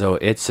 so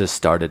it just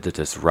started to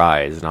just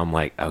rise, and I'm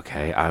like,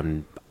 okay,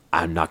 I'm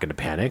not going to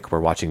panic. We're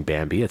watching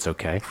Bambi. It's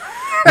okay.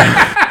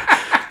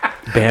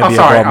 Bambi I'm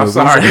sorry. of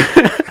all I'm movies.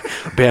 sorry.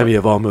 Bambi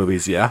of all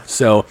movies, yeah.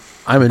 So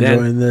I'm then-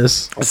 enjoying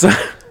this.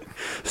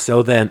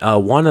 So then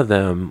one of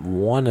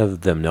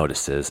them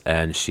notices,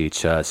 and she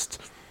just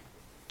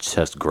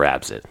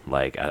grabs it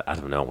like out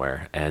of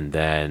nowhere, and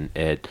then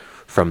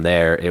from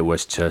there it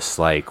was just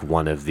like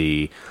one of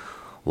the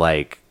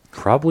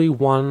probably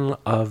one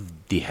of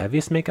the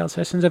heaviest makeout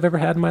sessions I've ever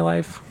had in my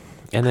life.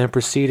 And then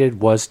proceeded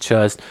was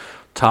just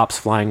tops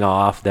flying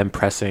off, them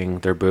pressing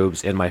their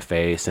boobs in my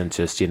face, and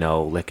just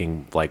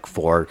licking like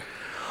four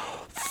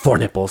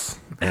nipples.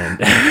 And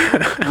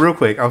Real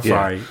quick, I'm Yeah,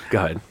 sorry.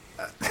 go ahead.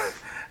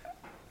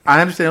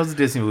 I understand it was a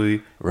Disney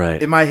movie.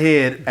 Right. In my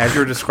head, as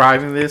you're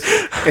describing this,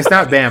 it's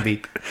not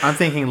Bambi. I'm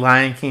thinking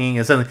Lion King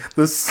and something.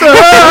 The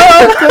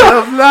circle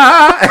of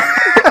life.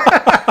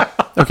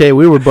 Okay,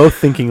 we were both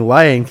thinking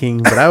Lion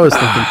King, but I was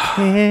thinking,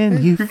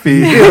 can you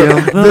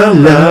feel the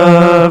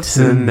love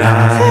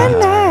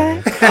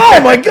tonight?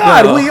 Oh my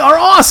God, we are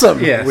awesome.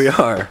 Yes. We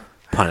are.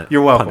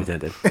 You're welcome. Pun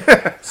intended.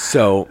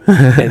 So,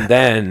 and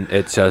then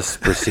it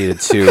just proceeded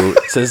to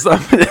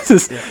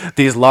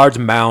these large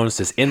mounds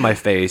just in my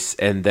face,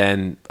 and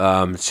then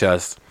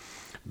just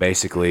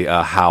basically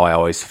how I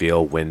always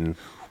feel when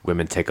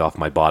women take off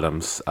my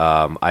bottoms.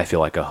 I feel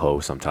like a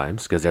hoe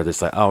sometimes because they're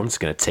just like, oh, I'm just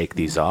gonna take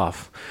these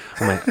off.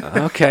 I'm like,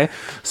 okay.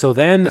 So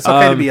then It's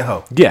okay to be a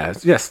hoe. Yeah,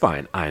 yes,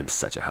 fine. I am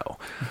such a hoe.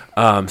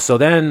 So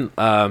then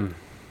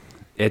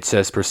it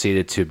just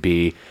proceeded to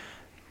be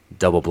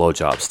double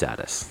blowjob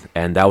status,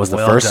 and that was the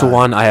first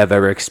one I have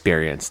ever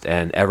experienced,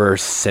 and ever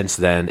since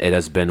then it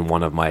has been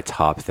one of my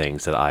top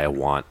things that I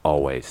want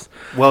always.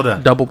 Well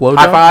done. Double blowjob?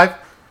 High five.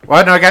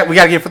 Well, no, we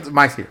got to get the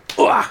mics here.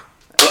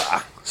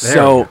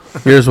 So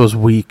Yours was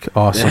weak.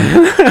 Awesome.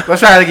 Let's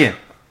try it again.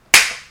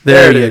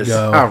 There it you is.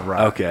 go. All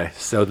right. Okay,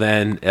 so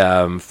then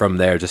from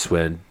there just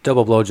went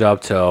double blowjob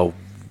till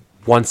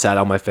one sat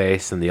on my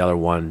face and the other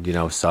one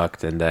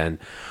sucked, and then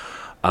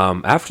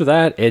after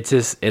that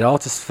it all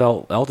just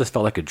felt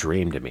like a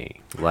dream to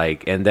me.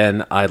 And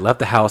then I left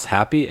the house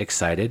happy,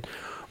 excited,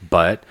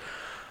 but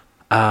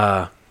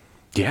yeah,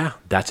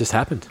 that just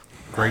happened.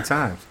 Great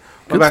times.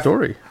 Good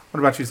story. What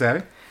about you,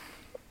 Savvy?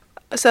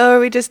 So are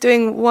we just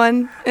doing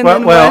one and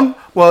then one?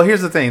 Well, here's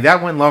the thing.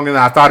 That went longer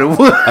than I thought it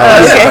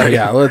would.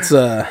 Yeah, let's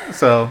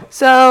So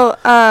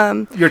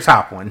your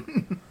top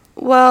one.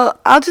 Well,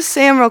 I'll just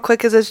say them real quick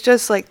because it's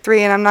just like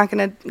 3, and I'm not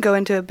going to go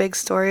into a big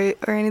story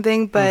or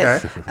anything.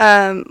 But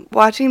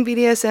watching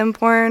BDSM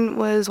porn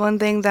was one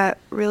thing that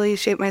really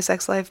shaped my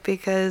sex life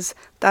because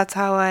that's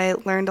how I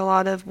learned a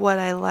lot of what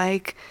I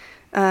like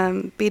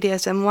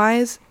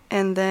BDSM-wise.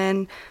 And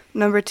then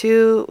number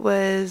 2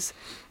 was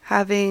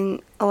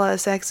having a lot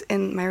of sex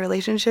in my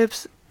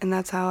relationships, and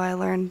that's how I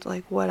learned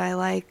like what I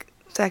like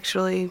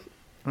sexually.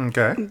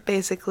 Okay.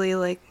 Basically,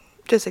 like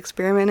just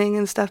experimenting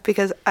and stuff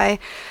because I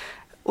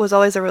was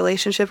always a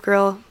relationship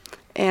girl,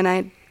 and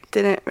I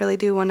didn't really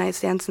do one-night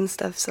stands and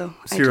stuff. So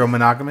Serial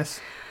monogamous?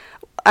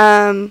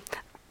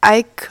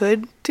 I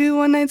could do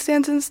one-night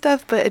stands and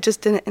stuff, but it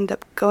just didn't end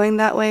up going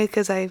that way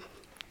because I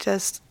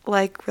just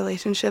like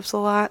relationships a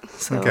lot.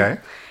 So. Okay.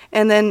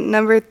 And then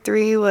number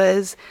 3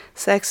 was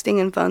sexting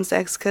and phone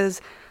sex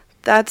because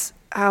that's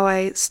how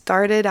I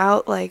started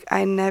out. Like,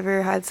 I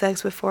never had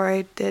sex before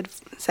I did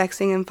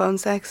sexting and phone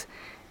sex.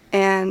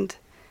 And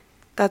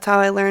that's how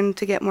I learned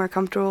to get more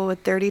comfortable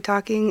with dirty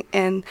talking.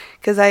 And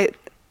because I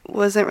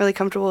wasn't really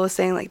comfortable with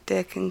saying, like,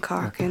 dick and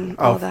cock and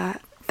all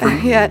that.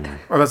 Yet. I was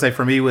going to say,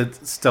 for me,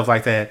 with stuff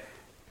like that,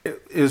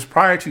 it was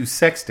prior to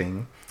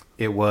sexting.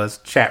 It was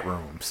chat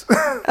rooms.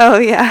 Oh,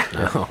 yeah.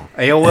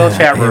 AOL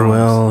chat rooms.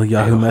 AOL,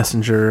 Yahoo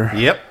Messenger.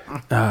 Yep.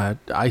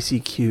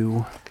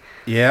 ICQ.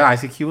 Yeah,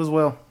 ICQ as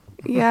well.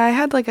 Yeah, I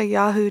had like a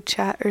Yahoo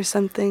chat or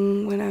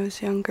something when I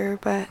was younger,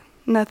 but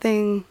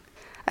nothing.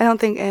 I don't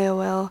think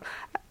AOL.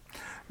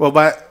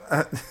 Well,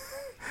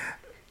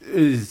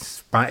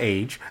 is my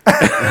age.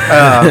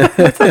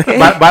 Okay.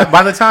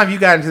 by the time you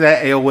got into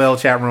that, AOL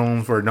chat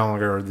rooms were no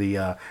longer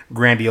the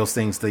grandiose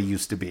things they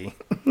used to be.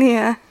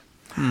 Yeah.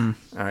 All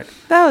right.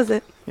 That was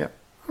it. Yep.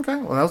 Okay.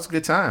 Well, that was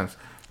good times.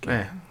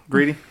 Man,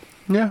 Greedy?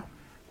 Yeah.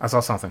 I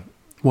saw something.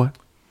 What?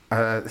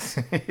 I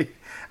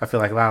feel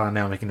like Lala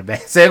now making a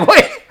bad segue.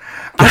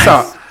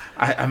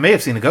 I may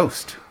have seen a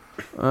ghost.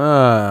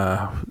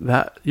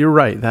 That you're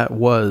right. That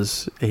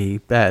was a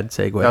bad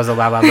segue. That was a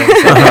Lala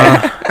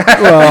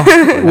segue.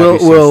 Well,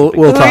 we'll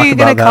Who talk are you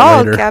about gonna that call,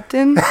 later.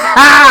 Captain?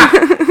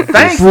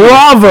 Thanks.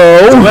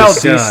 Bravo. Well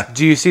done.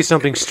 Do you see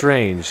something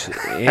strange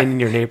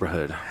in your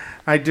neighborhood?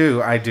 I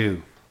do. I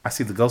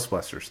see the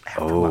Ghostbusters.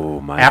 Oh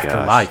my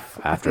Afterlife.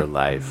 gosh.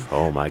 Afterlife.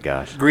 Oh my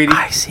gosh. Greedy?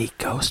 I see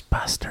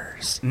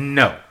Ghostbusters.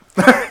 No.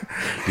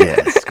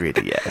 Yes,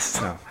 Greedy,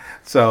 yes. No.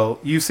 So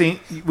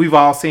we've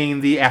all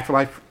seen the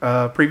Afterlife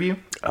preview?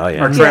 Oh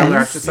yeah. Or trailer,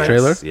 Yes. I should say.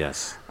 Trailer?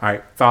 Yes. All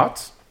right.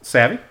 Thoughts?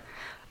 Savvy?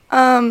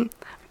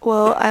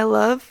 Well, I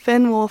love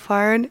Finn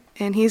Wolfhard,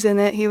 and he's in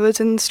it. He was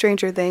in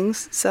Stranger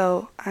Things,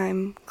 so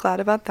I'm glad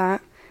about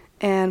that.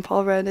 And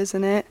Paul Rudd is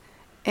in it.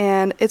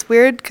 And it's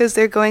weird because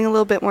they're going a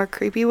little bit more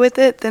creepy with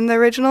it than the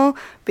original,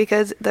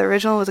 because the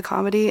original was a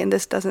comedy, and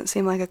this doesn't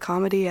seem like a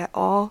comedy at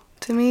all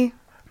to me.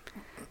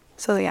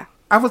 So yeah.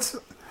 I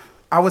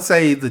would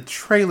say the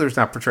trailer's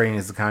not portraying it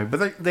as a comedy,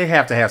 but they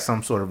have to have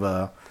some sort of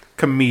a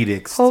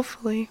comedic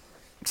Hopefully.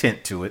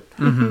 tint to it.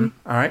 Mm-hmm.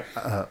 All right.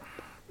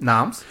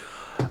 Noms?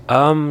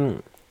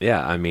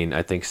 Yeah, I mean,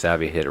 I think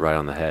Savvy hit it right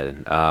on the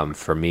head.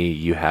 For me,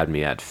 you had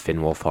me at Finn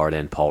Wolfhard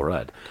and Paul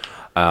Rudd.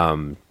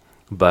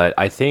 But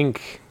I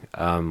think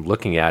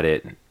looking at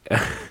it,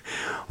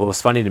 what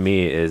was funny to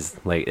me is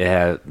like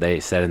they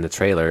said in the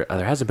trailer,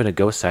 there hasn't been a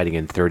ghost sighting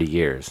in 30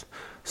 years.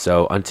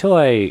 So until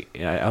I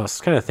was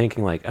kind of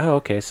thinking like, oh,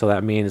 okay, so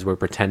that means we're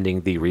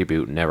pretending the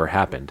reboot never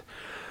happened.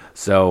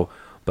 So,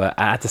 but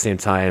at the same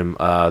time,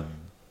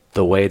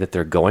 the way that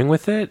they're going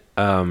with it,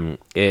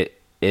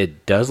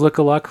 it does look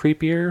a lot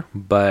creepier.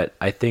 But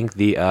I think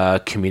the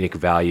comedic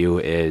value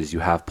is you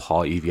have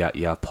Paul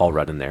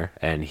Rudd in there,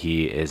 and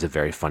he is a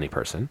very funny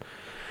person.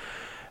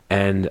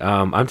 And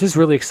I'm just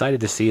really excited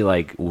to see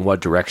like what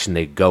direction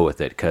they go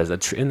with it, because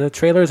in the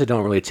trailers they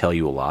don't really tell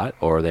you a lot,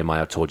 or they might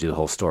have told you the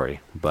whole story.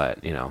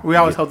 But we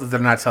always hope that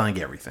they're not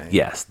telling everything.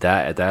 Yes,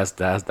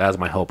 that's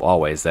my hope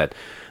always, that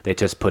they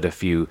just put a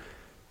few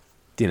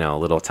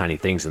little tiny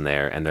things in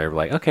there, and they're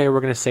like, okay,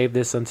 we're gonna save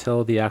this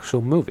until the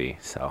actual movie.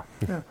 So,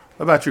 yeah.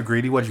 What about you,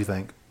 Greedy? What do you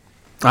think?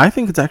 I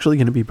think it's actually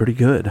going to be pretty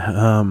good.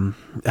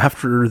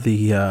 After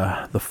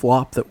the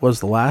flop that was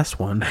the last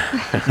one,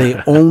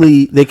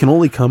 they can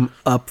only come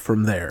up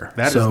from there.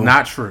 That is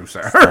not true,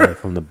 sir. Started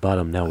from the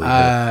bottom. Now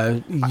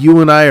we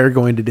you and I are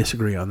going to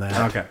disagree on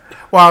that. Okay.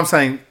 Well, I'm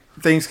saying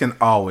things can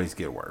always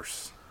get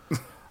worse.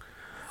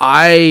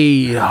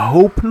 I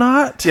hope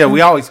not. Yeah,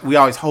 we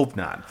always hope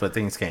not, but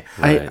things can.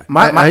 Right.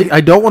 I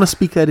don't want to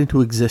speak that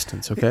into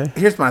existence. Okay.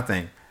 Here's my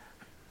thing.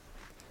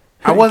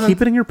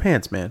 Keep it in your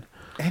pants, man.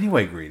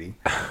 Anyway, Greedy,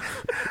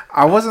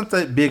 I wasn't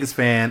the biggest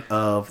fan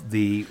of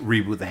the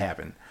reboot that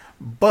happened,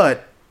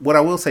 but what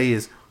I will say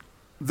is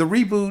the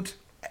reboot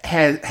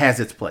has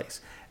its place,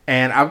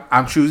 and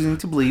I'm choosing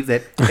to believe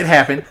that it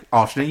happened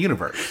alternate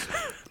universe.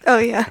 Oh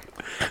yeah.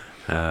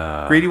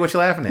 Greedy, what you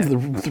laughing at? The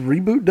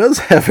reboot does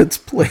have its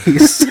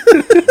place.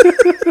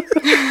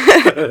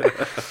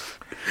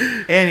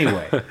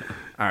 Anyway,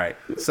 all right.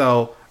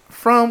 So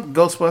from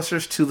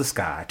Ghostbusters to the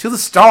sky, to the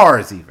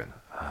stars, even.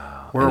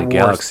 In a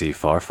galaxy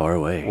far, far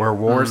away. Where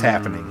war is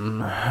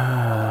happening.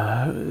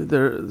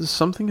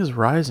 Something is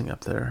rising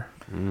up there.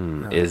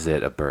 No. Is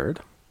it a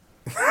bird?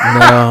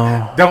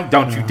 No.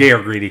 Don't you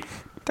dare, Greedy.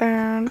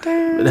 But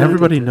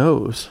everybody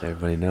knows.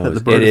 Everybody knows. That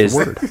the bird is a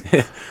word.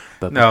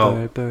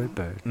 No.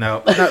 Bird.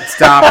 No,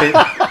 stop it.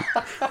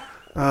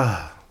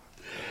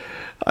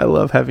 I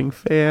love having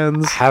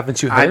fans.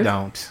 Haven't you heard? I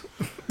don't.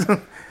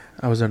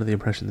 I was under the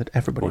impression that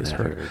everybody has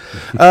heard.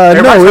 No,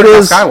 it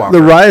is Skywalker.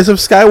 The Rise of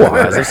Skywalker.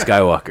 Rise of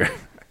Skywalker.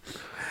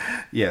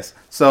 Yes.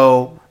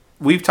 So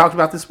we've talked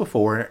about this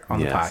before on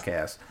the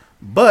podcast,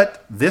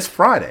 but this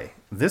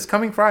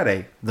coming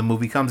Friday, the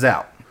movie comes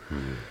out.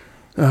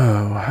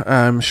 Oh,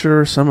 I'm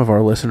sure some of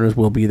our listeners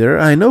will be there.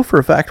 I know for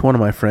a fact one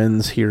of my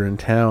friends here in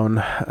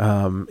town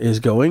is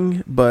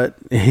going, but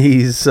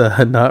he's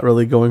not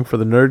really going for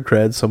the nerd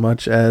cred so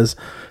much as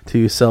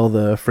to sell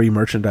the free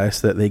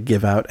merchandise that they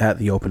give out at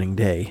the opening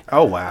day.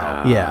 Oh,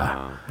 wow.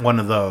 Yeah. One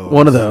of those.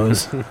 One of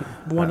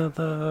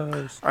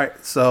those. All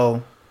right.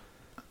 So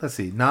let's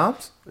see.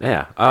 Knobs?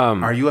 Yeah.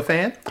 Are you a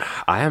fan?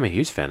 I am a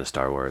huge fan of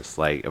Star Wars.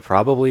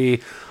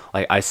 Probably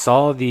I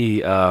saw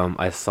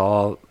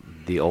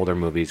the older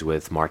movies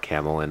with Mark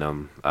Hamill in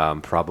them,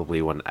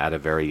 probably when at a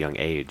very young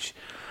age.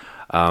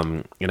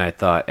 And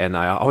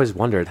I always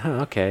wondered,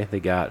 okay, they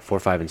got 4,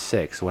 5, and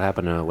 6. What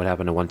happened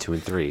to 1, 2,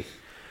 and 3?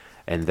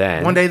 And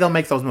then one day they'll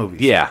make those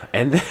movies. Yeah,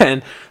 and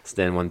then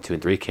 1, 2,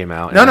 and 3 came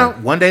out. No.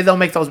 One day they'll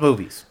make those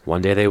movies.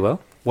 One day they will.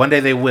 One day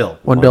they will.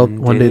 One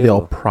day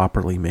they'll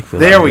properly make those.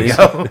 There movies.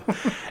 we go.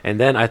 And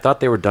then I thought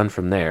they were done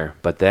from there,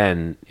 but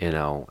then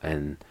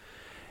and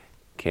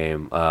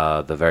came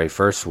the very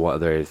first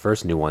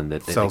new one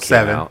that came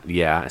 7. out.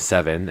 Yeah,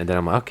 7, and then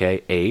I'm like,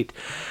 okay, 8.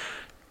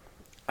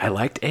 I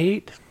liked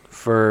 8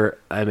 from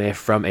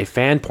a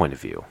fan point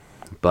of view,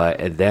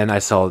 but then I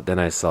saw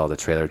the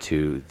trailer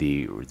to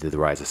the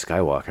Rise of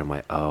Skywalker. I'm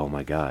like, oh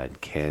my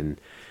god, can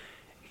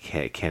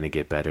it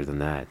get better than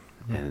that?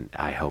 And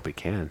I hope it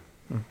can.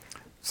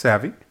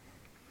 Savvy?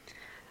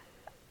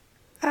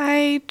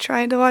 I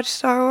tried to watch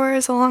Star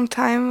Wars a long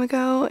time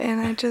ago, and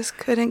I just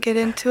couldn't get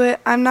into it.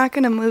 I'm not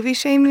going to movie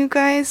shame you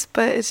guys,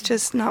 but it's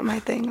just not my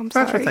thing. I'm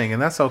sorry. That's your thing,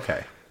 and that's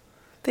okay.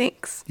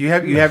 Thanks. You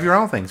have your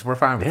own things. We're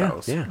fine with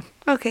those. Yeah.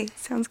 Okay,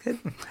 sounds good.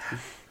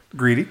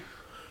 Greedy?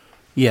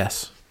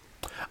 Yes.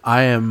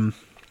 I am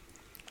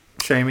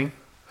shaming.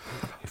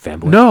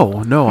 Fanboy?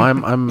 No,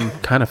 I'm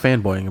kind of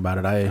fanboying about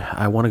it.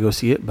 I want to go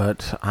see it,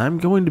 but I'm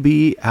going to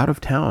be out of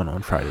town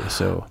on Friday,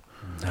 so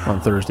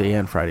on Thursday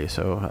and Friday,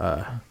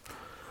 so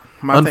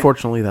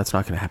unfortunately that's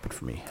not going to happen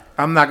for me.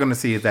 I'm not going to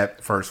see it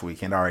that first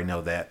weekend. I already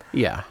know that.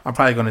 Yeah. I'm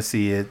probably going to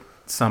see it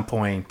some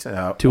point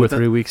 2 or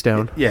 3 weeks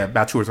down. Yeah,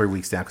 about 2 or 3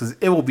 weeks down, because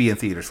it will be in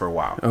theaters for a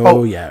while.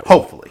 Yeah.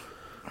 Hopefully.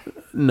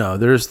 No,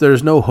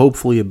 there's no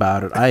hopefully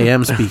about it. I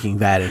am speaking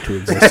that into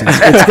existence.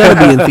 It's going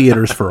to be in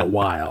theaters for a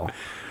while.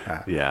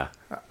 Yeah.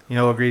 You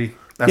know what, Greedy?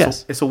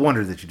 Yes. It's a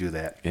wonder that you do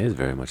that. It is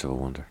very much of a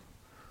wonder.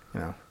 You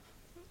know.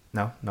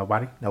 No,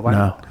 nobody. No.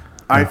 All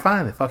right,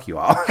 fine. Then fuck you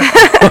all.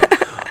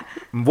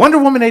 Wonder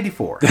Woman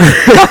 84.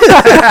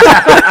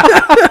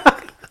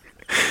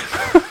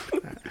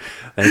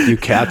 Thank you,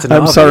 Captain.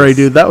 I'm sorry,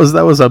 dude. That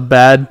was a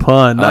bad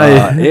pun.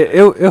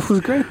 It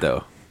was great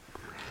though.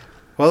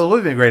 Well, it would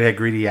have been great had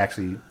Greedy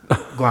actually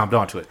glommed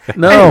onto it.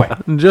 No,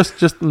 Anyway, just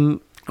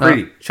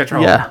Greedy, shut your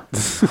hole. yeah.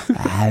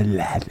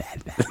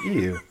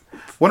 Ew.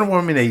 Wonder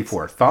Woman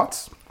 84.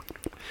 Thoughts?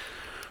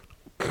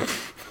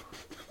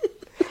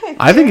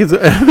 I think it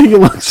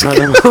looks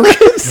good.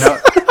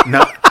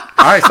 No.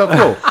 All right, so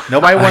cool.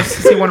 Nobody wants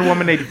to see Wonder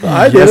Woman 84.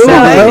 I do. Yes,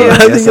 I do. I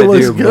think Yes, it I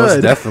looks do. good.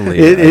 Most definitely,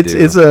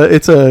 It's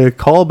a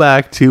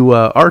callback to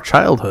our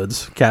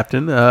childhoods,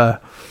 Captain.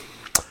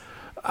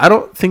 I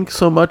don't think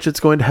so much it's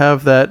going to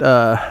have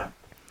that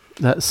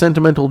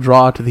sentimental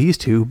draw to these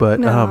two, but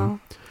No.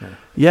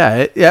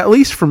 yeah, at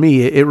least for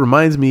me, it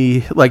reminds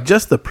me, like,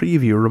 just the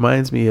preview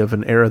reminds me of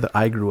an era that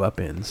I grew up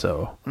in.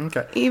 So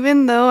Okay.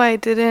 Even though I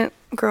didn't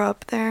grow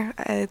up there,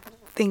 I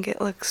think it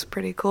looks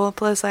pretty cool.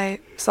 Plus, I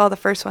saw the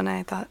first one and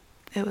I thought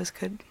it was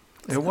good.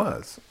 It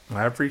was.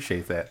 I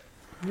appreciate that.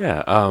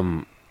 Yeah.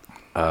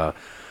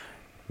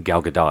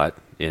 Gal Gadot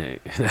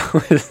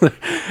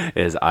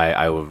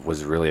I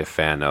was really a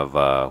fan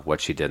of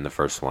what she did in the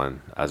first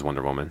one as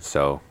Wonder Woman.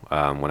 So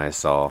when I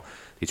saw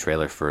the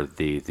trailer for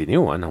the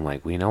new one, I'm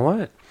like, well, you know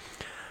what?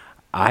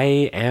 I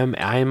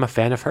am a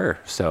fan of her,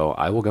 so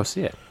I will go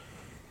see it.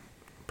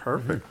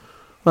 Perfect.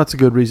 that's a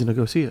good reason to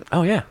go see it.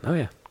 Oh yeah.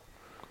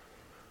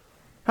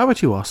 How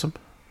about you, Awesome?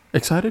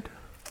 Excited?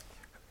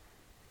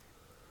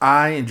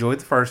 I enjoyed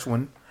the first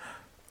one,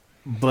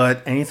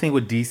 but anything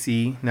with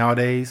DC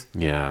nowadays,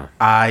 Yeah.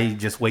 I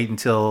just wait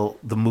until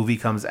the movie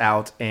comes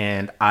out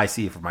and I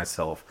see it for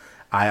myself.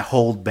 I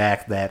hold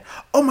back that,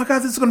 oh my God,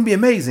 this is going to be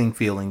amazing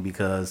feeling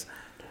because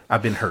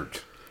I've been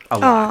hurt a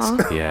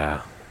lot.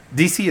 Yeah.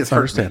 DC has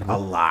hurt me Understandable. a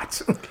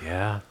lot.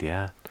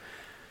 Yeah.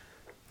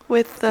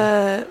 With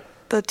the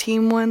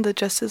team one, the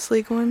Justice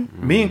League one.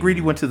 Me and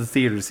Greedy went to the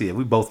theater to see it.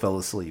 We both fell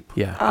asleep.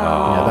 Yeah.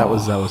 Yeah, that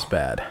was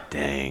bad.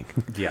 Dang.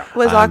 Yeah.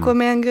 Was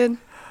Aquaman good?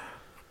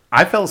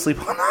 I fell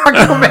asleep on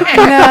Aquaman.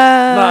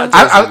 No.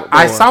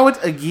 I saw it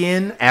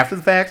again after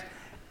the fact.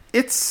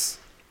 It's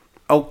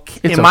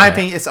okay. It's In my okay.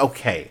 opinion, it's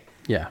okay.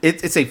 Yeah.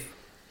 It's a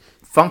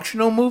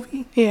functional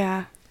movie.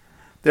 Yeah.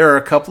 There are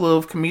a couple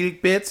of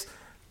comedic bits.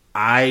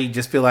 I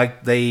just feel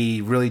like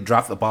they really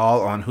dropped the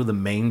ball on who the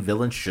main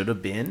villain should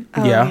have been.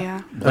 Oh, Yeah.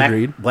 yeah.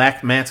 Agreed.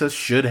 Black Manta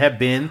should have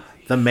been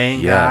the main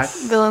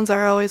Yes. guy. Villains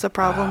are always a Oh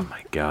problem.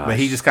 my gosh. But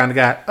he just kind of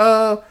got,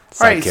 all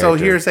Side right, so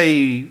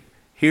character.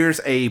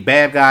 here's a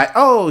bad guy.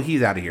 Oh,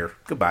 he's out of here.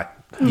 Goodbye.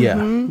 Yeah.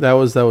 That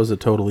was a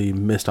totally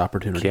missed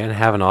opportunity. Can't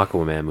have an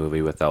Aquaman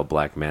movie without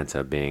Black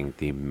Manta being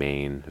the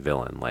main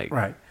villain. Like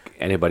Right.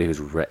 anybody who's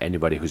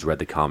read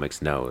the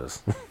comics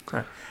knows.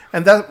 Right.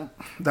 And that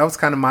was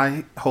kind of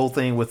my whole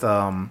thing with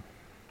what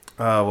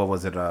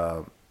was it?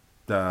 The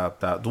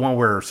one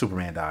where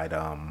Superman died.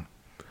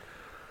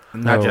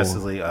 Not Oh,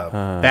 Justice League.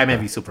 Batman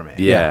v Superman.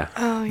 Yeah.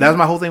 Oh, That was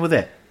my whole thing with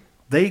that.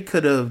 They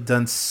could have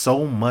done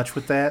so much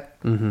with that,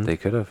 They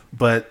could have.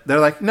 but they're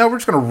like, no, we're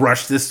just going to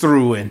rush this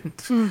through and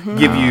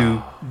give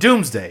you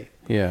Doomsday.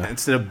 Yeah.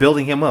 Instead of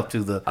building him up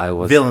to the I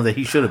was- villain that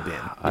he should have been.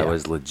 I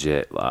was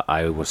legit.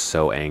 I was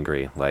so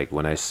angry. Like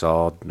when I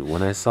saw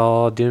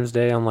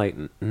Doomsday, I'm like,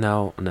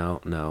 no,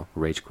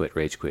 rage quit.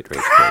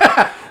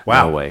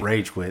 Wow. No way.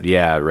 Rage quit.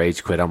 Yeah,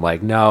 rage quit. I'm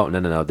like, no.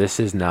 This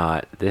is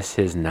not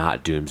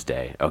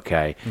Doomsday.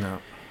 Okay.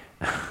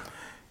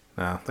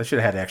 No, they should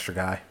have had an extra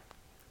guy.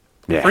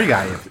 Yeah. Free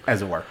guy,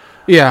 as it were.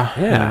 Yeah.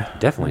 Yeah,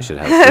 definitely should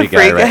have free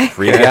guy. Free Right, guy.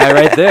 free guy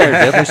right there.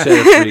 Definitely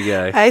should have free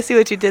guy. I see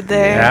what you did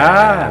there.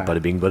 Yeah.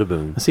 Bada bing, bada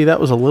boom. See, that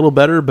was a little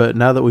better, but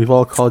now that we've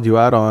all called you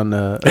out on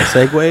a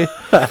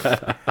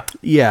segue,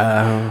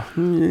 yeah.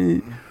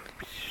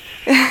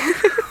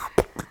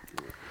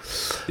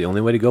 The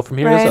only way to go from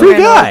here Right. is Free up.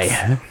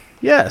 guy.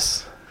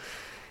 Yes.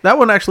 That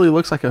one actually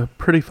looks like a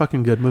pretty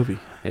fucking good movie.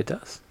 It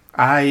does.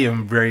 I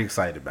am very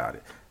excited about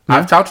it.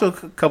 I've talked to a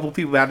couple of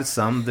people about it.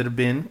 Some that have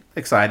been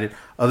excited.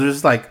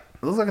 Others like,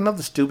 it looks like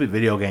another stupid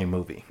video game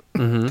movie.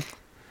 There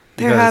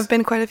Because- have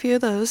been quite a few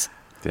of those.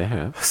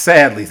 Yeah.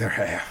 Sadly, there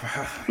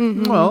have.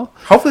 Well,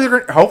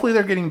 Hopefully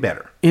they're getting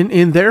better.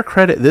 in their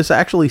credit, this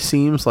actually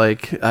seems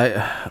like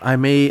I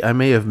may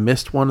have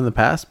missed one in the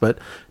past, but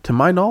to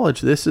my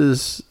knowledge, this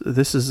is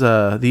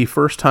the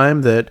first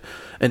time that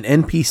an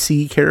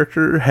NPC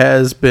character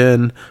has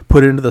been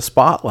put into the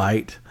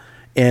spotlight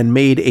and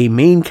made a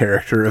main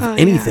character of Oh,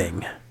 yeah.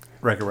 anything.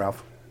 Wreck-It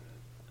Ralph.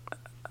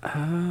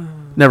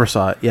 Never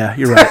saw it. Yeah,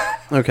 you're right.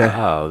 Okay.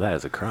 Oh, that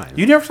is a crime.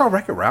 You never saw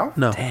Wreck-It Ralph?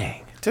 No.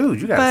 Dang.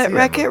 Dude, you gotta But see that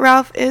Wreck-It movie.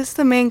 Ralph is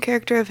the main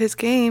character of his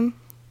game.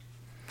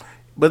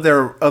 But there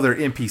are other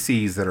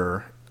NPCs that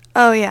are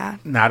Oh, yeah.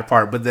 not a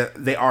part, but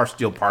they are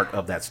still part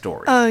of that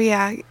story. Oh,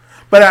 yeah.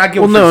 But I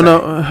get Well, what you're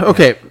no. saying.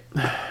 Okay.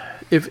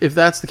 If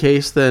that's the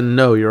case, then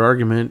no, your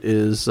argument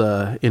is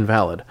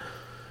invalid.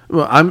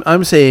 Well,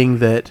 I'm saying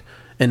that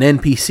an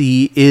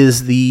NPC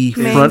is the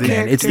Main front man.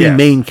 character. It's the Yes.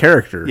 main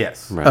character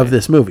Yes. Right. of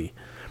this movie.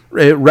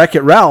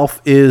 Wreck-It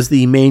Ralph is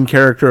the main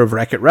character of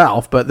Wreck-It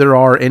Ralph, but there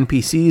are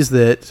NPCs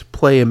that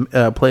play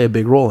a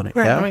big role in it.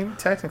 Right. Yeah? I mean,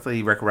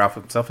 technically, Wreck-It Ralph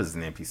himself is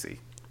an NPC.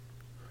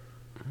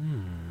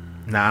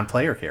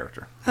 Non-player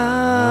character. True.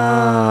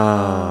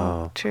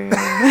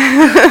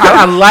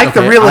 I like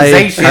the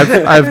realization.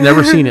 I've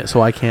never seen it,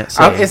 so I can't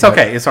say. It's but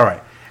okay. It's all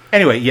right.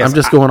 Anyway, yes. I'm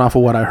just going off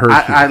of what I heard.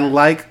 I here.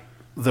 like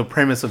the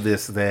premise of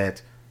this,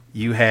 that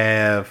you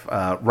have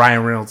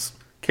Ryan Reynolds'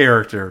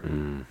 character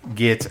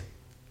get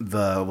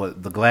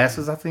the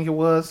glasses, I think it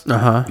was,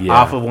 Yeah.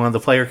 off of one of the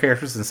player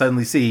characters, and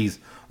suddenly sees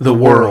the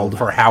world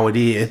for how it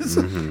is.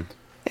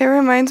 It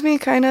reminds me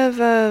kind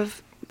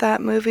of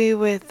that movie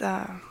with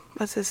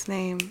what's his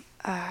name?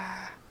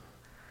 Oh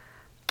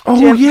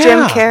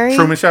Jim Carrey.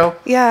 Truman Show.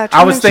 Yeah,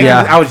 I was Truman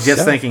thinking. Show. I was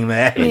just thinking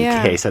that. In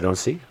Yeah. case I don't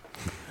see.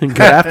 Good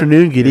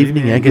afternoon, good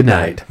evening, and good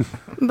night.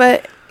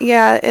 But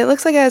yeah, it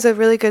looks like it has a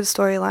really good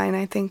storyline.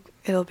 I think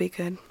it'll be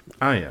good.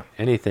 Oh yeah.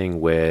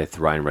 Anything with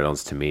Ryan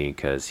Reynolds to me,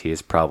 because he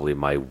is probably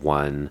my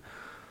one.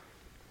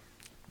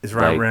 Is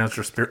Ryan Like, Reynolds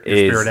your spirit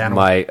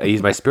animal?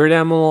 He's my spirit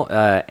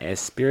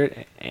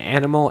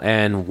animal,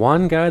 and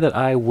one guy that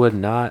I would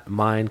not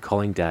mind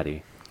calling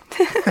daddy.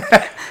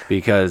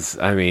 Because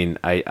I mean,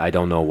 I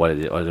don't know what it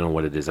is, I don't know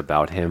what it is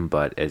about him,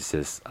 but it's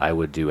just I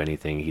would do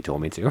anything he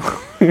told me to.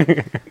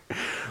 The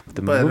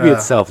But, movie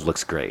itself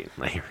looks great.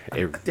 Like,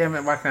 Damn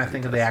it! Why can't I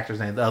think of the actor's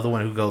name? The other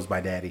one who goes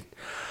by Daddy.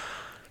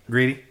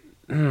 Greedy.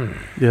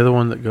 The other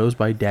one that goes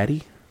by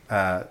Daddy?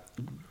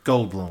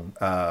 Goldblum.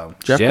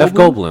 Jeff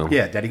Goldblum.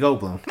 Yeah, Daddy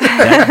Goldblum.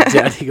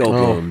 Daddy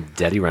Goldblum.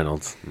 Daddy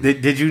Reynolds.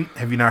 Did you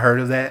have you not heard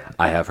of that?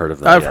 I have heard of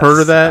that. I've yes. heard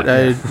of that.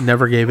 I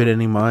never gave it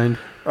any mind.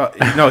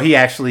 No, he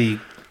actually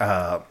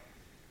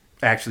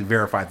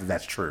verified that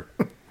that's true.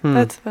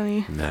 That's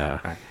funny. No.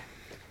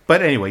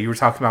 But anyway, you were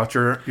talking about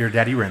your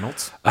Daddy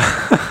Reynolds.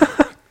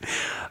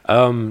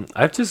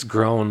 I've just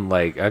grown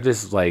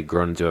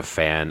into a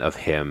fan of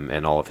him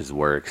and all of his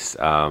works.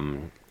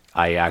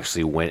 I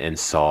actually went and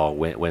saw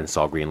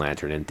Green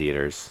Lantern in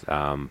theaters,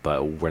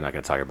 but we're not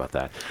going to talk about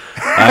that.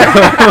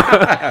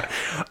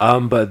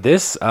 But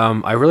this,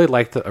 I really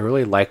liked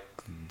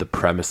the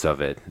premise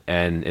of it,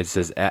 and it's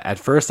just at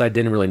first I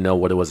didn't really know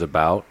what it was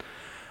about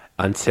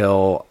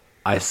until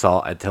I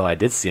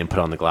did see him put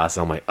on the glasses.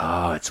 And I'm like,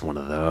 oh, it's one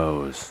of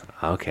those.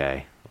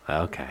 Okay,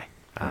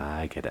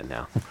 I get it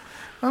now.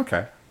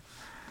 Okay.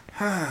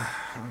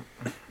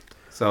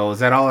 So is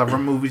that all of our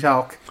movie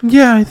talk?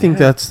 Yeah, I think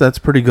that's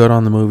pretty good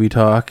on the movie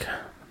talk.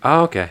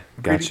 Oh, okay,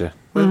 gotcha.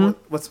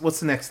 What's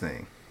the next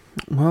thing?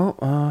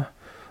 Well,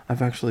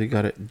 I've actually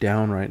got it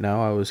down right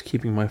now. I was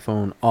keeping my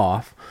phone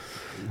off.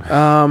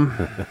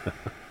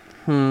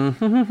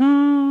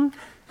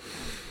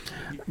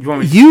 You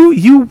want me?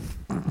 You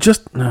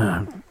just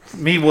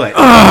Me what?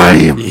 I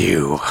am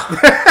You.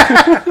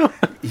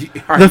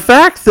 the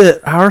fact that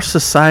our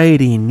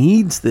society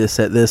needs this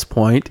at this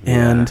point,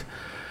 and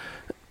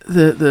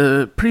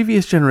the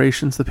previous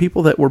generations, the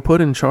people that were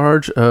put in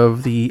charge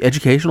of the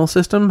educational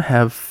system,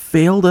 have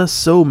failed us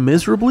so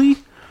miserably.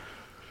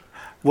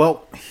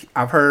 Well,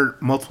 I've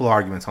heard multiple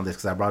arguments on this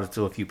because I brought it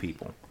to a few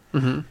people.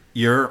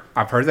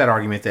 I've heard that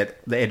argument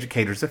that the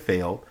educators have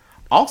failed.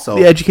 Also,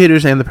 The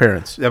educators and the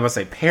parents. I must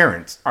say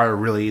parents are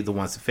really the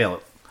ones that fail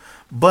it.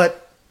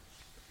 But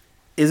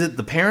is it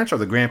the parents or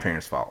the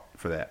grandparents' fault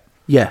for that?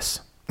 Yes.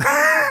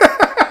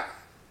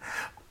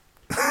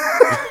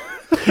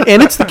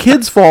 And it's the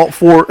kids' fault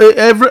for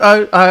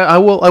I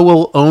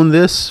will own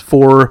this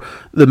for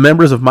the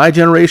members of my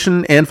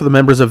generation and for the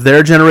members of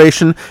their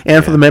generation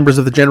and for the members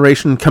of the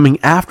generation coming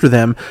after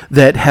them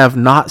that have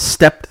not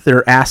stepped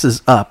their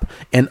asses up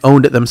and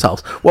owned it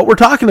themselves. What we're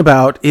talking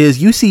about is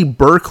UC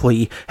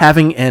Berkeley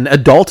having an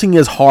adulting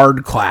is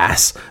hard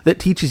class that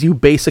teaches you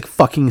basic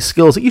fucking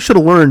skills that you should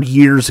have learned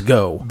years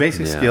ago.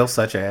 Basic skills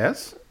such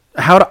as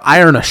How to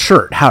iron a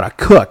shirt, how to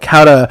cook,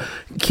 how to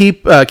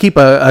keep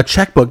a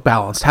checkbook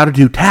balanced, how to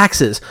do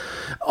taxes,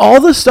 all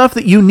the stuff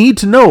that you need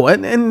to know.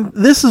 And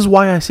this is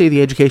why I say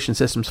the education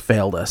system's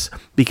failed us,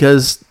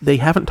 because they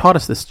haven't taught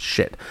us this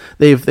shit.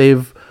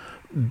 They've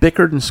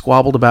bickered and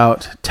squabbled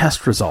about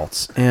test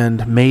results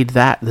and made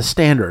that the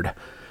standard.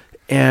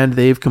 And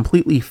they've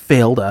completely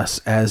failed us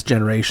as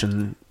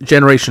Generation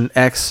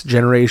X,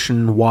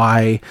 Generation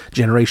Y,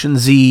 Generation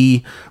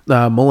Z,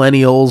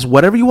 millennials,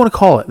 whatever you want to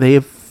call it. They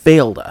have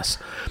failed us.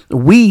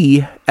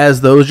 We,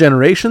 as those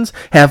generations,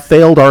 have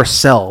failed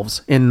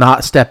ourselves in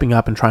not stepping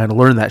up and trying to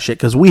learn that shit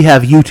because we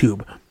have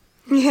YouTube.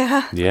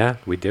 Yeah. Yeah,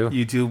 we do.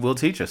 YouTube will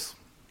teach us.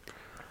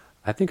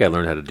 I think I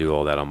learned how to do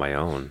all that on my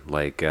own.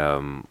 Like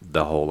the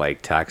whole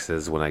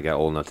taxes. When I got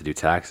old enough to do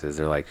taxes,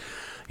 they're like,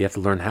 you have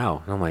to learn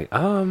how. And I'm like,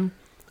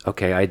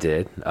 okay, I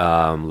did.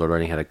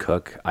 Learning how to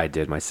cook, I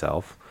did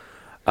myself.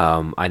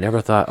 I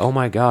never thought, oh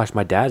my gosh,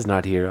 my dad's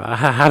not here.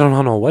 I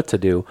don't know what to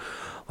do.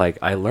 Like,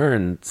 I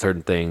learned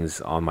certain things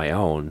on my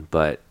own,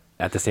 but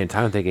at the same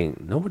time, I'm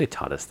thinking, nobody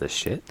taught us this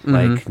shit.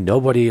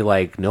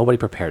 Nobody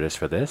prepared us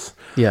for this.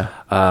 Yeah.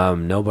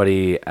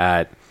 Nobody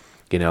at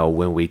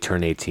when we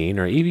turn 18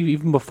 or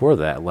even before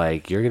that,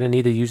 like, you're going to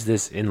need to use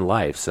this in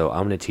life. So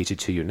I'm going to teach it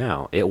to you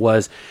now. It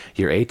was,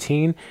 you're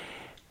 18.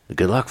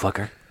 Good luck,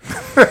 fucker.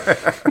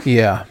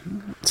 Yeah.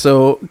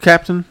 So,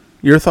 Captain,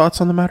 your thoughts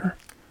on the matter?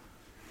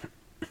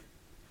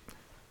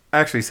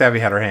 Actually, Savvy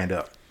had her hand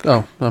up.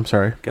 Oh, I'm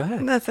sorry. Go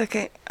ahead. That's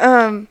okay.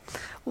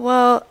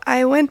 Well,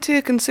 I went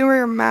to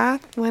consumer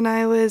math when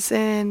I was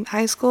in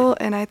high school,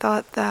 and I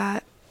thought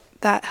that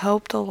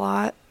helped a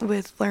lot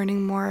with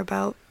learning more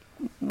about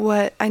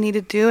what I need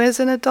to do as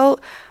an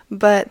adult,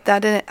 but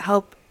that didn't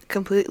help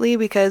completely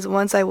because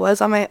once I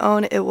was on my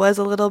own, it was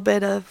a little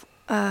bit of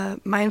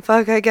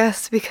mindfuck, I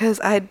guess,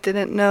 because I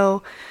didn't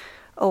know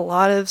a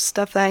lot of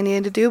stuff that I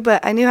needed to do,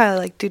 but I knew how to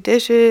like do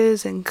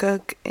dishes and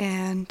cook,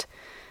 and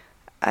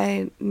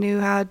I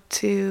knew how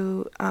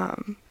to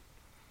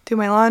do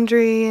my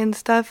laundry and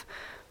stuff,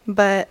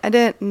 but I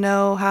didn't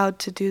know how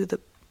to do the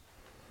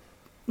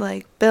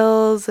like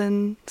bills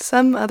and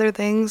some other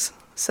things.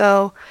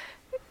 So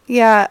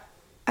yeah,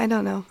 I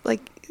don't know.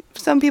 Like,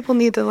 some people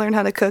need to learn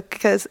how to cook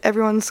because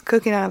everyone's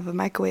cooking out of a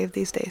microwave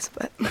these days.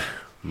 But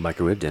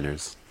Microwave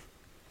dinners.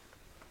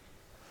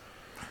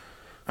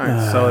 All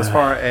right. So as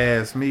far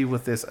as me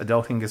with this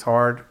Adulting is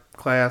Hard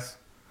class,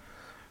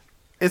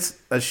 it's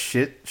a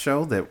shit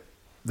show that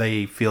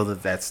they feel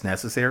that that's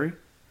necessary.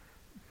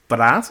 But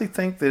I honestly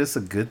think that it's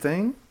a good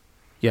thing.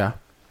 Yeah.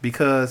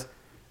 Because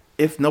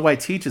if nobody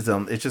teaches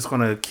them, it's just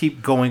going to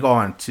keep going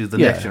on to the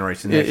next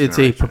generation. It's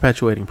a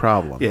perpetuating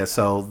problem. Yeah,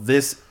 so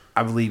this,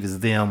 I believe,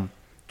 is them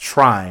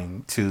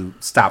trying to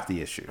stop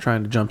the issue.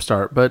 Trying to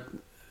jumpstart. But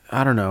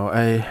I don't know.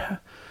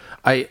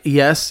 I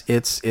yes,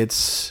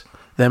 it's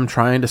them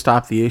trying to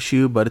stop the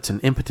issue, but it's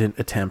an impotent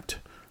attempt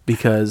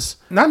because...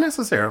 Not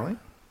necessarily.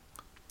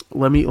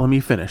 Let me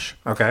finish.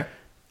 Okay.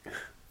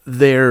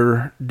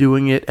 They're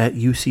doing it at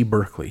UC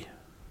Berkeley.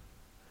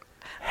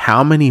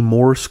 How many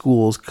more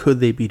schools could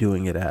they be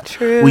doing it at?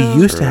 True. We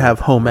used to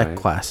have home ec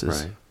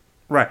classes.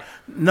 Right.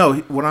 No,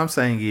 what I'm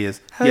saying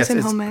is... How's in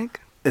home ec?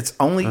 It's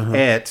only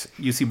at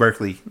UC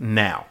Berkeley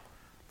now.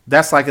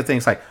 That's like a thing.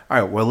 It's like,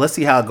 all right, well, let's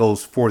see how it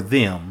goes for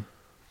them,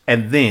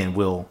 and then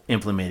we'll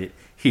implement it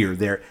here,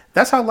 there.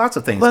 That's how lots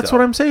of things That's go.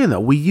 what I'm saying, though.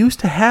 We used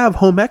to have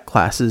home ec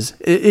classes.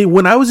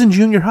 When I was in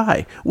junior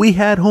high, we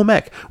had home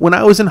ec. When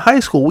I was in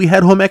high school, we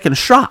had home ec and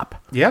shop.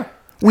 Yeah.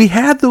 We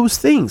had those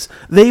things.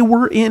 They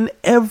were in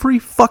every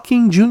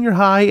fucking junior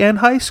high and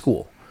high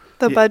school.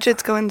 The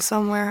budget's going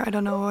somewhere. I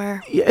don't know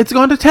where. It's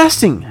gone to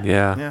testing.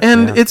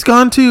 It's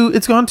gone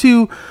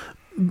to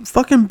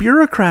fucking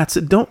bureaucrats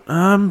that don't...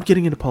 I'm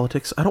getting into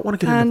politics. I don't want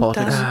to get into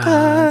politics.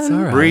 It's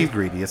all right. Breathe,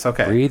 Greedy. It's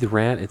okay. Breathe,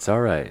 rant. It's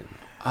all right.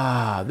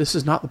 This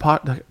is not the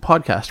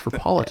podcast for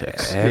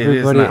politics.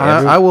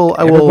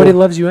 Everybody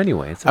loves you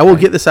anyway. It's okay. I will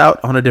get this out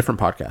on a different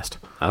podcast.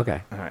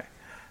 Okay. All right.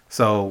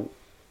 So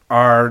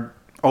our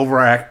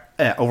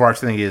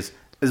overarching thing is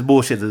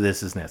bullshit that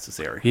this is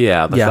necessary.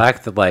 Yeah, the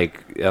fact that,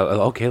 like,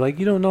 okay, like,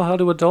 you don't know how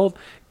to adult?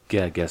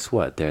 Yeah, guess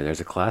what?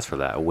 There's a class for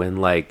that. When,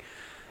 like,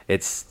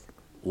 it's...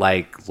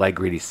 Like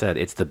Greedy said,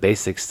 it's the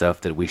basic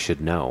stuff that we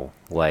should know.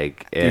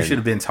 Like, you should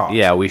have been taught.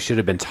 Yeah, we should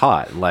have been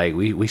taught. Like,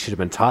 we should have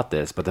been taught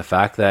this. But the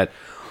fact that,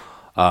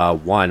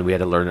 one, we had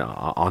to learn it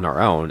on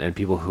our own, and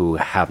people who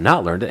have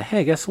not learned it,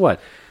 hey, guess what?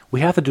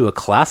 We have to do a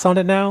class on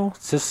it now,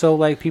 just so,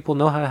 like, people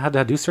know how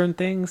to do certain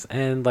things.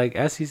 And, like,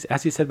 as he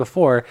said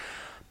before,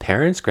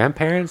 parents,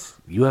 grandparents,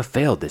 you have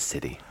failed this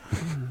city.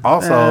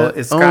 Also, I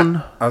was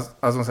going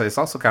to say, it's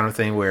also kind of a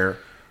thing where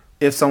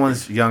if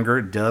someone's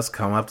younger, does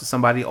come up to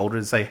somebody older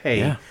and say,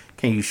 "Hey,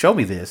 can you show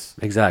me this?"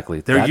 Exactly.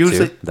 They're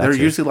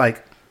usually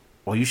like,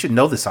 "Well, you should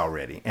know this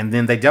already," and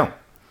then they don't,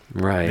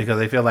 right? Because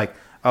they feel like,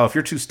 "Oh, if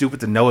you're too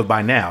stupid to know it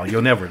by now,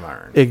 you'll never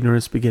learn."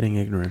 Ignorance begetting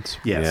ignorance.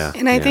 Yes. Yeah.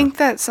 And I think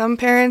that some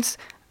parents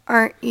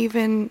aren't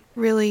even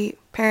really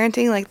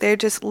parenting, like they're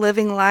just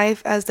living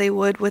life as they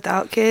would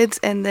without kids,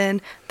 and then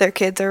their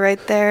kids are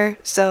right there,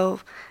 so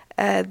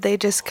they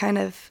just kind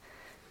of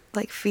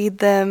like feed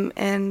them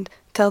and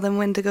tell them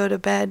when to go to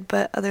bed,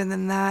 but other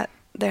than that,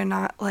 they're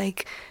not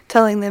like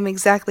telling them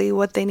exactly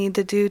what they need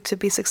to do to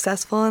be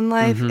successful in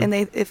life, and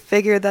they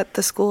figure that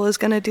the school is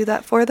going to do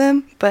that for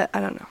them, but I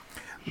don't know.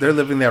 They're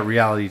living that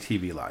reality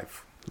TV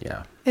life.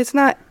 Yeah. It's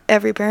not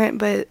every parent,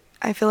 but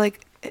I feel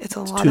like it's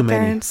a lot of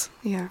parents.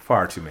 Yeah.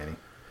 Far too many.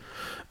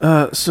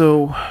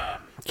 So,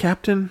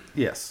 Captain?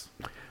 Yes.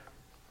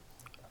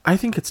 I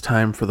think it's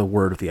time for the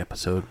word of the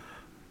episode.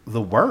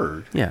 The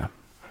word? Yeah.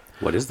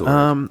 What is the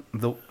word?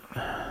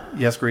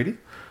 Yes, Greedy?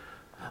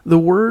 The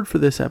word for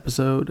this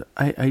episode,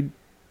 I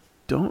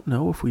don't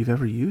know if we've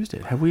ever used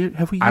it. Have we used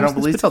I don't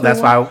believe so.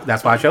 That's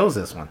why I chose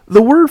this one.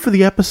 The word for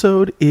the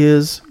episode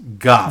is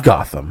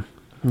Gotham.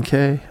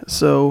 Okay,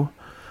 so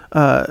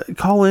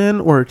call in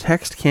or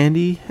text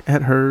Candy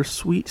at her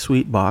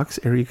sweet box,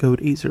 area code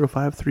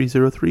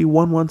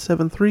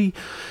 805-303-1173,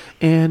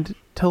 and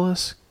tell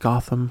us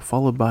Gotham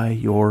followed by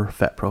your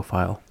FET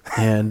profile.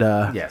 And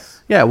yes.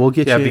 Yeah, we'll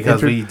get you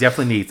because we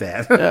definitely need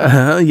that.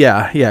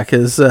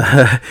 Because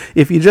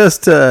if you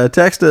just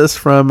text us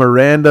from a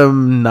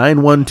random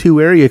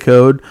 912 area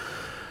code,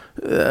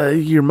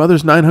 your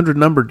mother's 900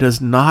 number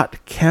does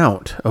not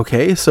count.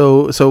 Okay,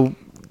 so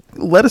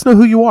let us know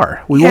who you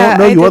are. We won't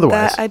know you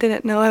otherwise. I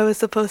didn't know I was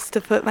supposed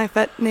to put my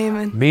pet name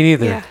in. Me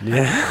neither.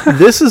 Yeah.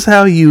 This is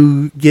how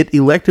you get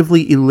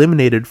electively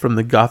eliminated from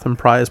the Gotham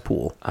prize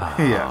pool.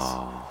 Yes.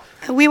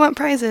 We want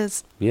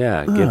prizes.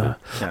 Yeah, give it.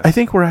 Yes. I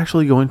think we're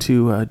actually going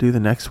to do the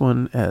next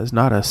one as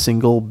not a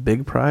single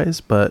big prize,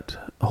 but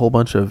a whole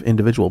bunch of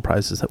individual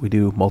prizes that we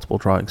do multiple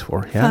drawings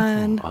for. Yeah.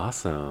 Fun.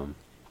 Awesome.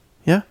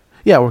 Yeah.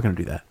 Yeah, we're going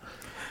to do that.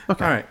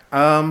 Okay.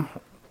 All right.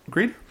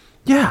 Agreed?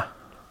 Yeah.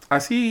 I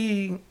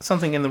see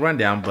something in the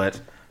rundown, but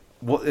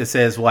it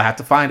says we'll have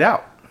to find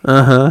out.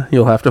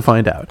 You'll have to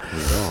find out.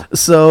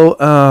 So,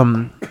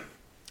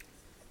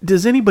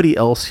 does anybody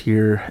else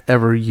here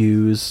ever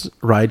use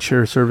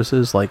rideshare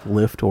services like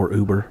Lyft or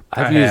Uber?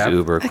 I've used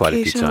Uber quite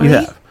a few times. You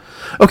have.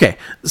 Okay.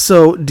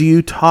 So, do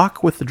you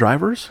talk with the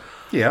drivers?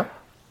 Yeah.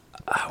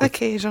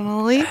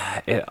 Occasionally.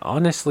 It,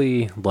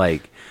 honestly,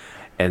 like,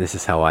 and this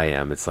is how I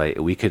am. It's like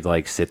we could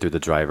like sit through the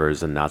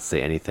drivers and not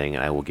say anything,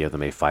 and I will give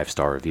them a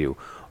 5-star review.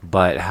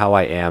 But how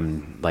I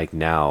am like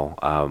now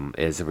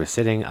is if we're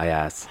sitting, I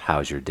ask,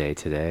 "How's your day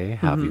today?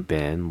 How have you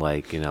been?"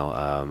 Like,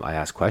 I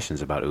ask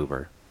questions about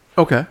Uber.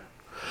 Okay.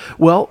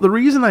 Well, the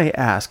reason I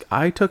ask,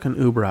 I took an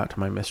Uber out to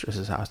my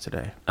mistress's house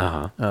today.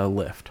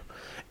 Lyft,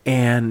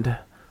 and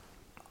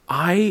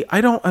I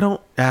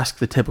don't ask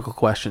the typical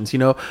questions.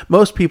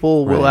 Most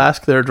people will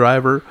ask their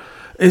driver,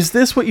 "Is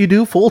this what you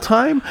do full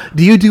time?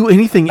 Do you do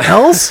anything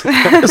else?"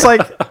 It's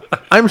like,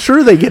 I'm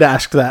sure they get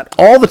asked that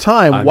all the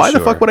time. Why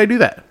the fuck would I do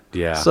that?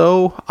 Yeah.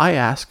 So I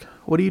ask,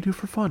 "What do you do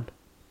for fun?"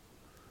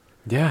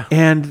 Yeah.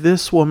 And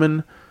this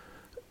woman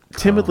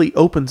timidly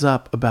opens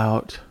up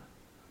about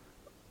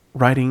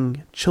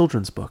writing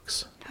children's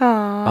books.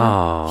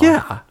 Oh.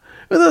 Yeah.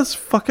 Well, that's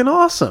fucking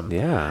awesome.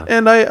 Yeah.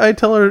 And I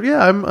tell her,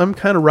 yeah, I'm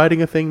kind of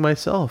writing a thing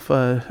myself.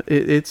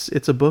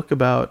 It's a book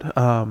about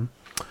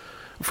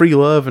free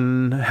love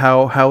and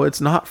how it's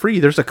not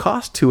free. There's a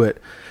cost to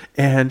it.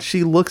 And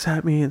she looks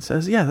at me and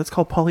says, "Yeah, that's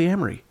called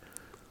polyamory."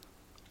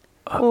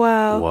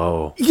 Wow.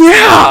 Whoa.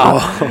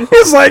 Yeah.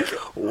 It's like,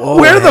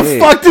 where the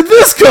fuck did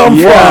this come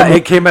from?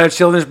 It came out of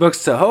children's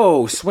books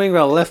to swing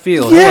around left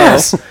field.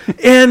 Yes. Hello.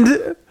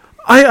 And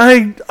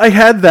I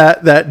had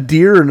that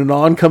deer in an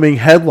oncoming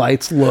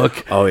headlights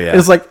look. Oh, yeah.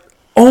 It's like,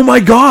 oh my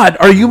God,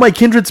 are you my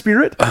kindred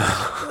spirit?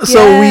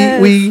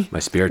 So we My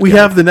spirit we guide.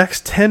 have the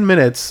next 10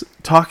 minutes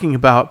talking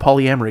about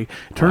polyamory.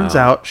 Turns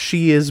out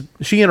she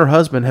and her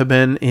husband have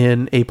been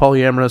in a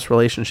polyamorous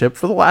relationship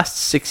for the last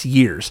 6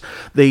 years.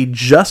 They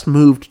just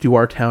moved to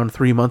our town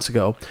 3 months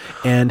ago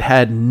and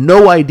had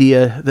no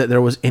idea that there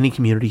was any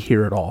community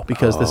here at all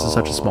because this is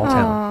such a small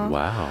town.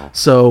 Wow.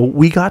 So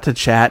we got to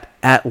chat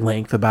at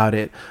length about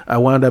it. I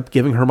wound up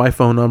giving her my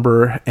phone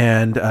number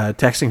and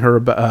texting her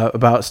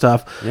about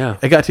stuff. Yeah.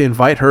 I got to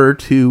invite her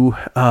to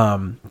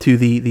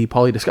the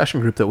poly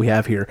discussion group that we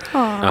have here.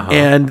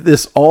 And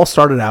this all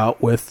started out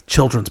with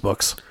children's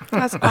books.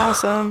 That's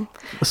awesome.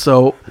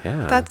 So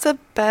Yeah. That's the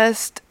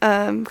best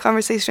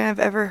conversation I've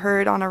ever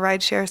heard on a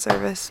rideshare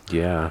service.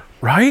 Yeah.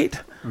 right?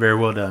 Very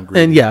well done,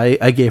 Green. And yeah,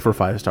 I gave her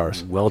 5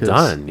 stars. Well 'Cause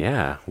done.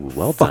 Yeah.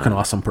 Well done. Fucking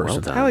awesome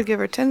person. Well done. I would give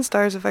her 10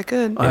 stars if I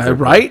could.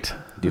 Right?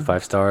 Do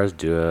 5 stars.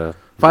 Do a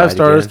 5 ride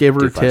stars, again, gave her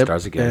do a 5 tip,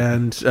 stars again.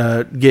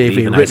 and gave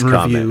Leave a nice written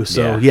comment. review.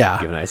 So yeah.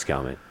 Give a nice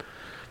comment.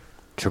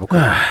 Triple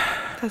comment.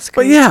 That's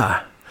But great.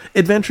 yeah,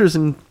 Adventures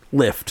in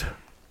Lyft.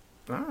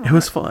 It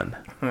was fun.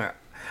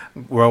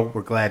 Well,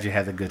 we're glad you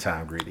had a good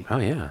time, Greedy. Oh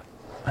yeah.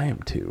 I am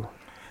too.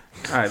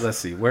 All right, let's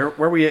see. Where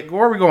are we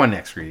going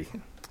next, Greedy?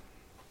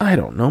 I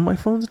don't know. My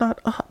phone's not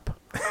up.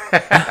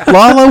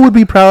 Lala would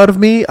be proud of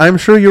me. I'm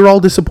sure you're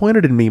all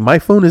disappointed in me. My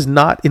phone is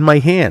not in my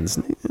hands.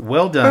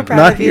 Well done. We're proud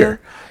Not of you.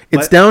 here.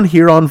 It's Let- down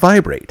here on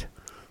vibrate.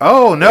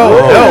 Oh,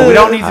 no, we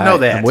don't need to know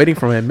I'm that. waiting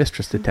for my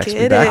mistress to text me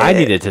Get back. it. I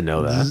needed to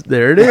know that.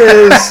 There it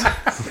is.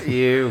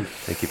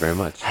 Thank you very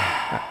much.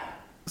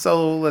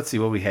 So let's see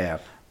what we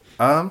have.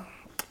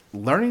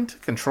 Learning to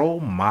control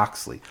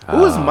Moxley.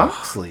 Who is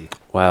Moxley?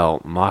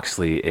 Well,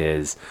 Moxley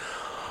is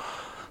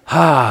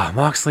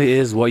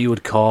what you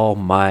would call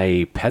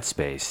my pet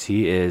space.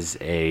 He is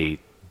a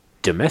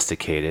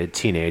domesticated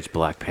teenage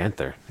Black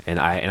Panther, and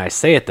I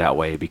say it that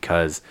way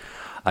because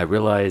I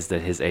realize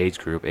that his age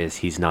group is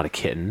he's not a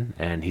kitten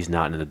and he's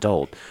not an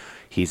adult.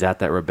 He's at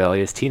that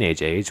rebellious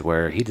teenage age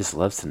where he just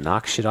loves to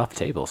knock shit off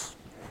tables.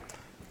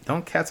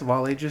 Don't cats of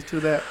all ages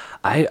do that?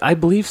 I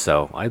believe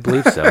so. I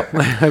believe so.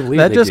 I believe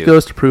That they just do.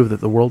 goes to prove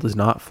that the world is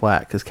not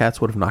flat because cats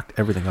would have knocked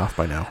everything off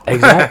by now.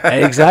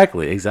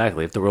 Exactly.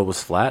 If the world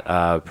was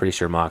flat, pretty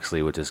sure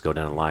Moxley would just go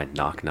down the line,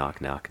 knock,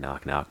 knock, knock,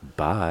 knock, knock,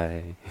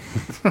 bye.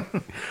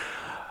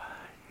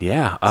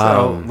 Yeah.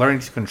 So learning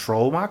to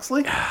control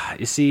Moxley?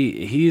 You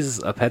see,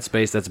 he's a pet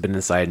space that's been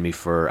inside me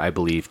for, I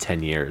believe,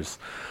 10 years.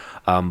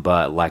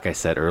 But like I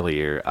said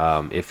earlier,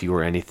 if you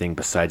were anything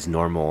besides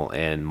normal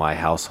in my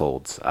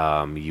household,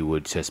 you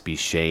would just be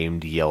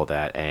shamed, yelled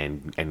at,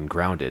 and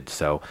grounded.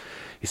 So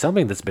he's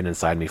something that's been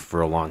inside me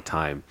for a long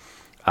time.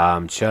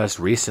 Just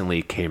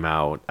recently came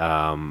out.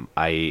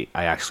 I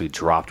actually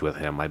dropped with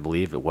him. I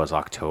believe it was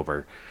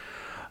October.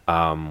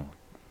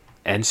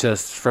 And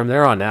just from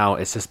there on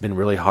out, it's just been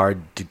really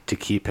hard to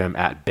keep him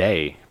at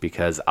bay,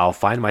 because I'll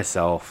find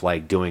myself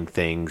like doing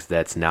things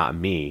that's not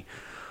me.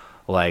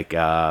 Like,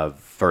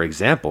 for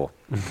example,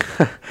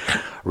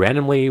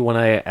 randomly when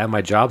I at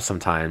my job,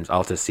 sometimes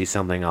I'll just see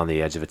something on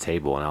the edge of a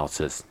table and I'll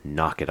just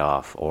knock it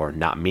off. Or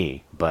not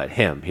me, but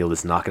him. He'll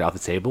just knock it off the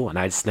table and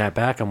I'd snap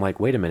back. I'm like,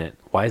 wait a minute,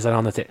 why is that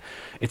on the table?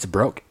 It's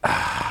broke.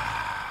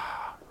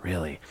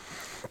 Really?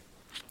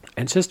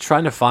 And just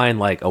trying to find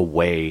like a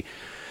way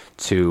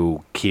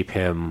to keep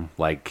him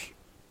like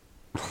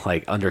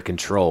under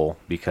control,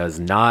 because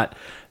not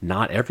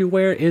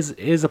everywhere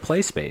is a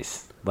play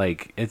space.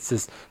 Like, it's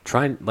just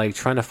trying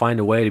to find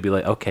a way to be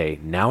like, okay,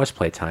 now it's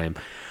playtime.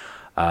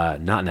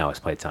 Not now it's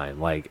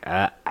playtime. Like,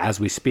 as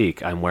we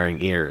speak, I'm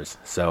wearing ears,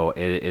 so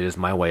it is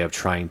my way of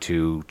trying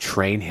to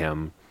train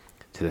him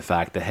to the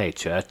fact that, hey,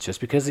 just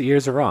because the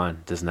ears are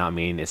on does not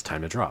mean it's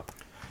time to drop.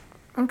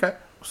 Okay,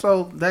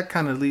 so that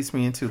kind of leads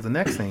me into the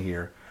next thing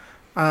here.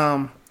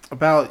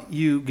 About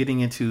you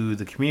getting into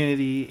the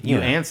community, you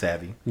and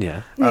Savvy.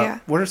 Yeah.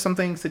 What are some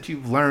things that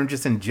you've learned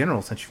just in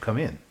general since you've come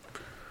in?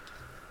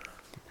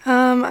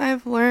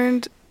 I've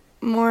learned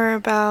more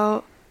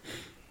about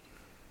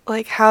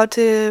like how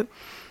to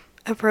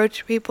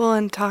approach people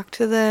and talk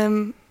to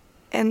them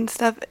and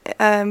stuff,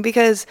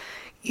 because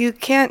you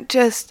can't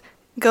just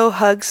go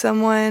hug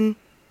someone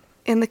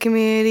in the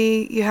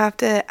community. You have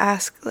to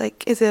ask,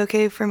 like, is it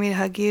okay for me to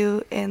hug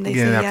you? And they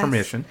say that yes.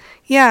 permission.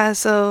 Yeah,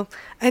 so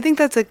I think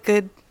that's a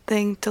good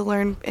thing to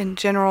learn in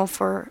general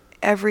for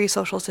every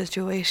social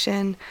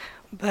situation,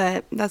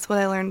 but that's what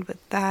I learned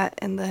with that.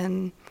 And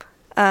then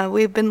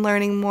we've been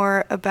learning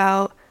more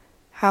about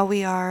how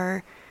we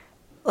are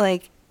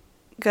like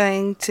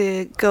going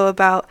to go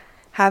about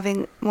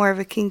having more of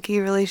a kinky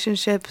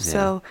relationship. Yeah.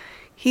 So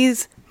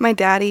he's my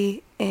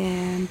daddy,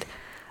 and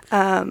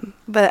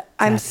but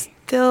I'm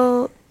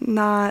still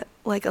not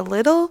like a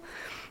little.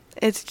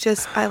 It's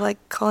just I like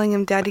calling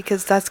him daddy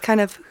because that's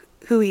kind of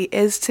who he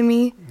is to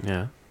me.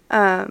 Yeah.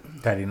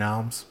 Daddy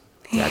Noms.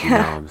 Daddy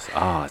Noms.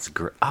 Oh, it's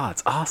great. Oh,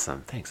 it's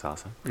awesome. Thanks,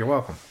 awesome. You're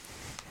welcome.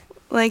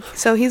 Like,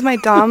 so he's my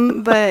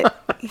dom, but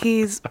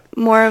he's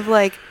more of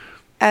like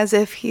as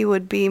if he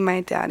would be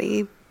my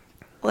daddy.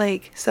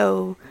 Like,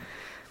 so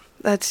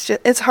that's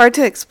just, it's hard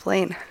to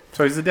explain.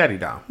 So he's a daddy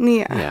dom.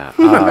 Yeah.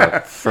 Yeah.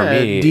 For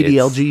me,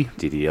 DDLG.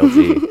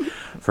 DDLG.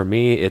 For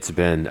me, it's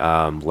been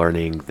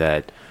learning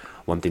that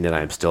one thing that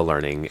I'm still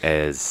learning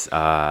is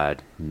not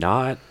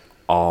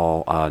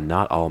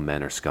all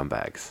men are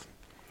scumbags.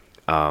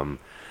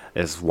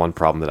 Is one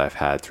problem that I've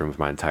had through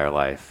my entire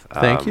life.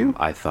 Thank you.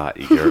 I thought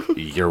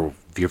you're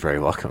very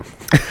welcome.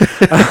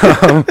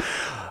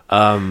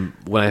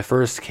 When I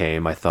first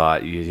came, I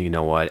thought, you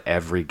know what,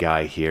 every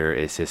guy here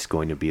is just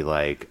going to be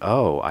like,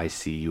 oh, I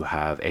see you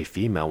have a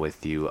female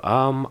with you.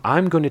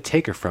 I'm going to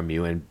take her from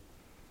you and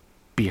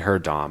be her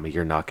dom.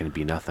 You're not going to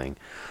be nothing.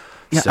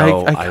 Yeah,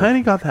 so I kind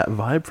of got that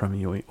vibe from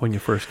you when you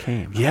first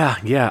came. Yeah.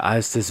 I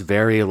was just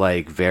very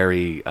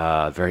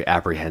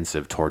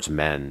apprehensive towards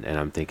men, and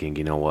I'm thinking,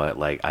 you know what,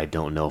 like, I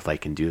don't know if I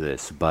can do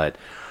this. But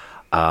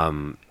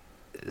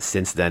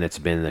since then, it's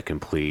been the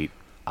complete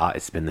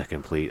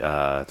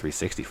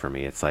 360 for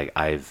me. It's like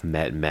I've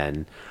met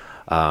men,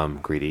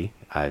 greedy.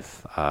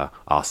 I've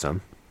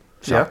awesome,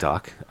 shock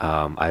talk.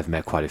 I've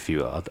met quite a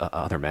few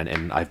other men,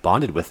 and I've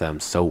bonded with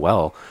them so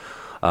well.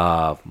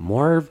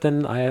 More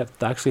than I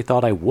actually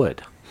thought I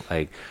would.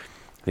 Like,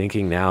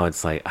 thinking now,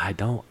 it's like,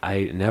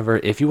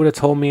 if you would have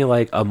told me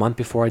like a month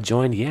before I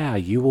joined, yeah,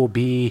 you will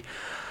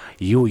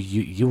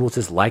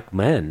just like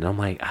men. And I'm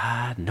like,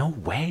 no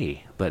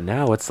way. But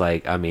now it's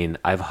like, I mean,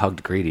 I've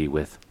hugged greedy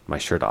with my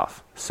shirt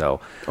off. So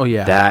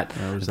that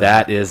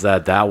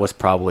was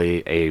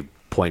probably a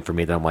point for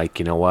me that I'm like,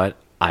 you know what?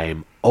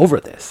 I'm over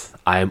this.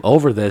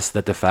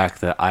 That the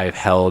fact that I've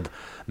held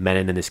men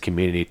in this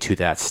community to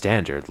that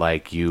standard,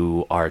 like,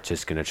 you are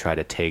just going to try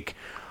to take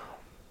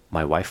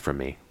my wife from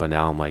me. But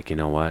now I'm like, you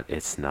know what?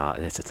 It's not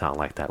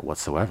like that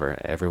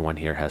whatsoever. Everyone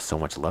here has so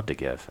much love to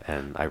give,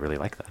 and I really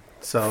like that.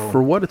 So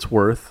for what it's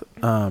worth,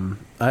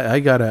 I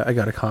got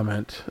a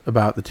comment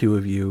about the two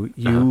of you.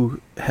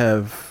 You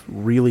have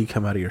really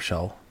come out of your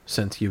shell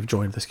since you've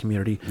joined this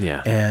community.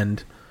 Yeah.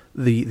 And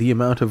the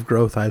amount of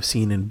growth I've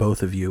seen in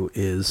both of you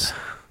is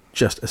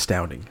just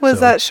astounding. Was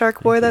that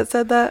Shark Boy that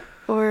said that,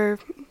 or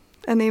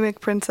Anemic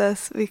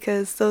Princess?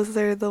 Because those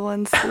are the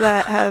ones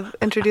that have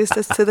introduced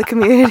us to the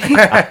community.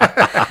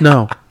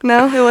 No,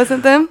 it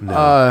wasn't them.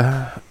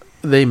 No.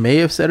 They may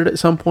have said it at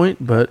some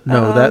point, but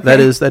no, that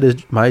is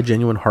my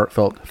genuine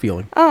heartfelt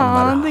feeling.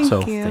 Oh,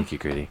 thank you. Thank you,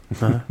 Greedy.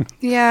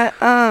 Yeah,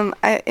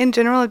 I in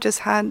general have just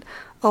had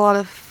a lot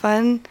of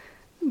fun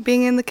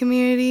being in the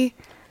community,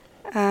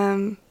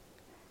 and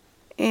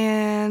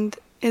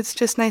it's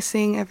just nice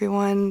seeing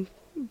everyone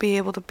be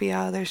able to be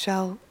out of their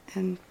shell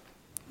and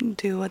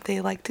do what they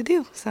like to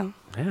do. So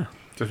yeah,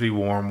 just be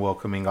warm,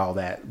 welcoming, all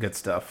that good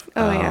stuff.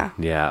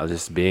 Yeah,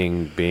 just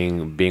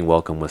being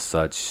welcome with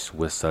such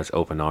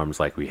open arms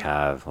like we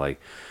have.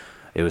 Like,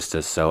 It was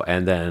just so,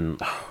 and then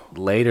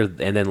later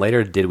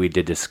we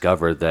did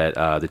discover that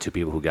the two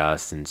people who got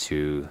us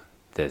into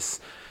this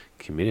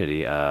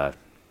community,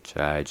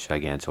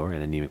 Gigantor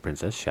and Anemic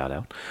Princess, shout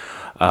out.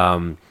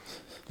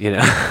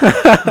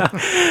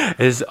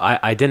 Is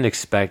I didn't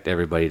expect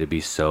everybody to be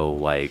so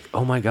like,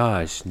 oh my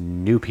gosh,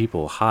 new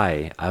people,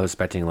 hi. I was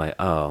expecting like,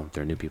 oh,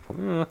 they're new people,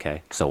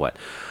 okay, so what?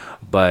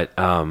 But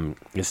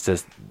it's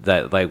just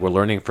that like we're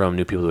learning from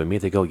new people that we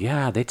meet. They go,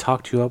 yeah, they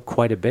talked you up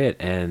quite a bit,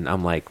 and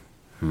I'm like,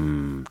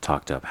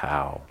 talked up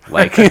how?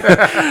 Like,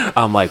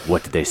 I'm like,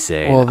 what did they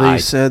say? Well, they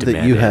said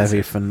that you have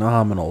a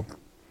phenomenal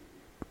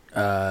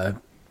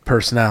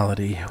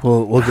personality.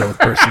 We'll go with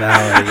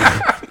personality.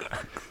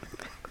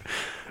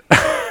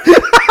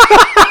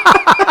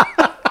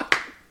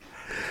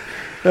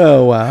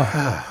 Oh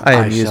wow!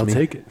 I shall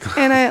take it.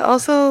 And I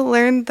also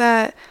learned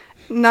that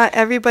not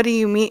everybody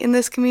you meet in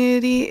this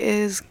community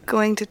is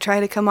going to try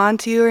to come on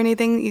to you or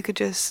anything. You could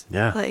just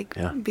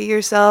be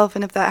yourself,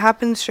 and if that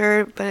happens,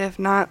 sure. But if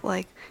not,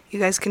 like, you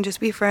guys can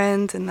just be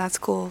friends, and that's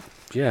cool.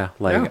 Yeah,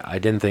 I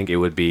didn't think it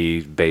would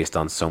be based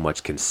on so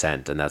much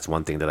consent, and that's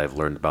one thing that I've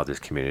learned about this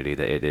community,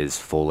 that it is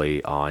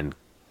fully on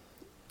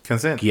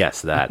consent.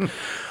 Yes, that.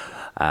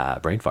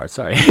 Brain fart,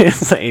 sorry.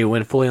 It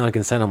went fully on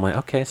consent. I'm like,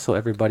 okay, so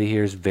everybody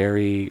here is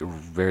very,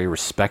 very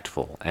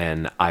respectful,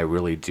 and I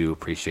really do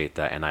appreciate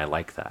that, and I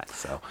like that.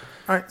 So,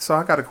 all right, so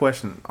I got a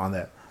question on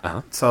that.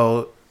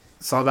 So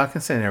it's all about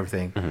consent and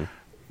everything. Mm-hmm.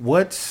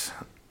 What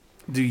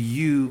do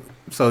you?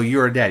 So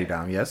you're a daddy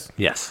dom, yes?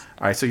 Yes.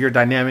 All right, so your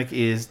dynamic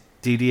is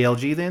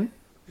DDLG then,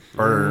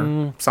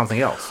 or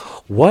something else?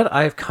 What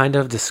I've kind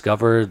of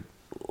discovered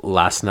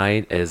last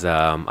night is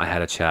I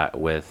had a chat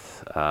with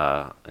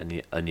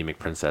Anemic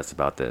Princess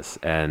about this,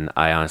 and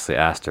I honestly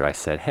asked her, I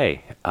said,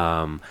 hey,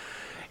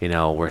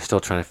 we're still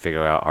trying to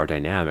figure out our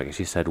dynamic, and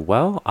she said,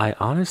 well, I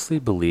honestly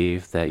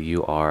believe that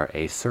you are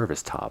a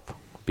service top,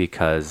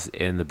 because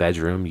in the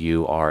bedroom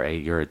you're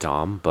a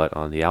dom, but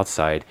on the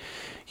outside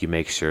you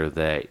make sure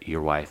that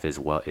your wife is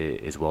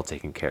well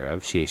taken care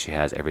of. She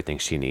has everything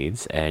she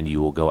needs, and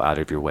you will go out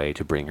of your way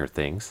to bring her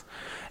things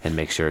and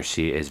make sure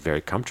she is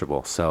very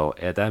comfortable. So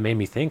that made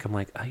me think. I'm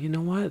like, you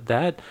know what?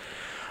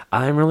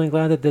 I'm really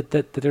glad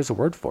that there's a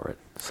word for it.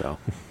 So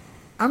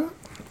I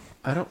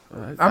don't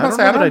know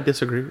that I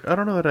disagree. I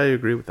don't know that I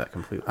agree with that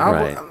completely.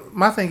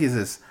 My thing is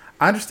this: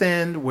 I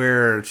understand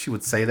where she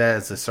would say that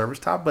as a service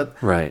top, but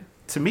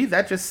to me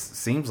that just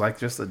seems like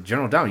just a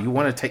general dom. You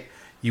want to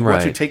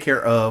take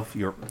care of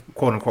your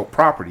quote unquote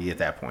property at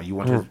that point. You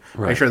want to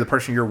make sure the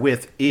person you're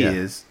with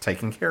is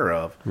taken care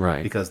of,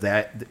 because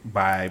that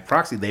by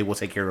proxy they will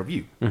take care of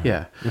you.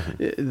 Yeah,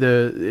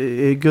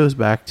 it goes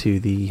back to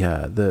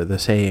the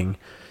saying,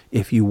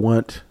 if you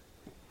want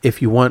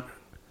him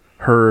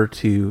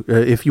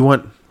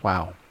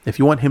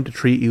to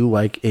treat you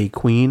like a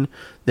queen,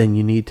 then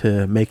you need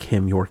to make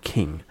him your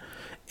king,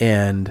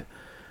 and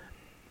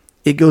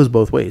it goes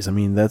both ways. I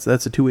mean, that's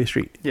a two-way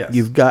street. Yes.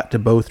 You've got to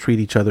both treat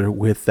each other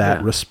with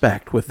that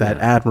respect, with that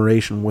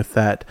admiration, with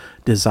that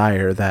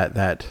desire,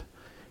 that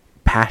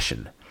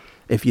passion.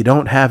 If you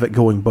don't have it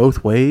going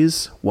both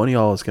ways, one of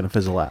y'all is going to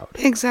fizzle out.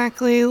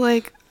 Exactly.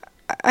 Like,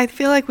 I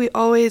feel like we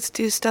always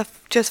do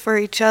stuff just for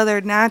each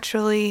other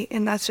naturally,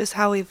 and that's just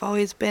how we've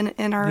always been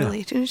in our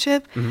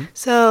relationship. Mm-hmm.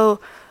 So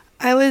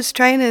I was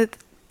trying to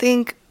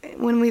think,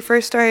 when we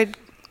first started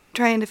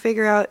trying to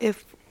figure out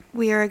if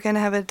we are going to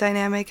have a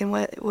dynamic and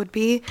what it would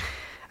be,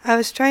 I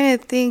was trying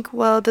to think,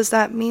 well, does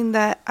that mean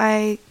that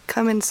I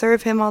come and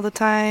serve him all the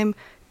time?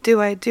 Do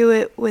I do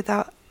it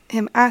without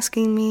him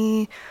asking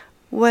me?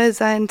 What does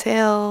that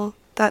entail?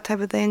 That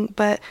type of thing.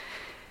 But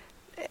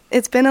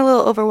it's been a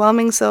little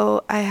overwhelming,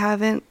 so I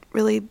haven't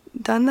really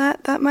done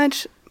that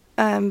much,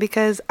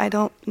 because I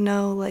don't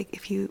know, like,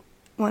 if he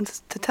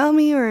wants to tell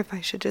me or if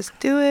I should just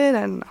do it.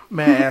 I don't know.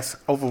 May I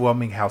ask,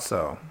 overwhelming, how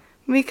so?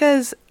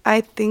 Because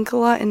I think a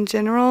lot in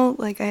general.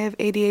 Like, I have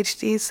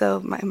ADHD,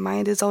 so my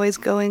mind is always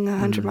going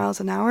 100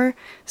 miles an hour.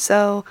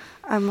 So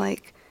I'm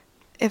like,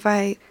 if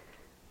I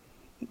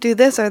do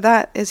this or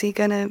that, is he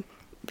going to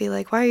be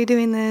like, why are you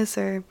doing this?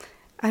 Or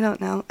I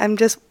don't know. I'm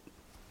just,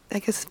 I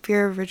guess,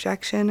 fear of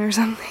rejection or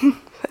something.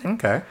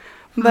 Okay.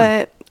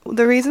 But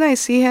the reason I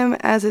see him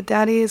as a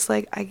daddy is,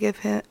 like, I give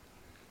him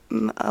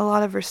a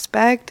lot of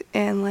respect,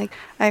 and, like,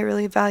 I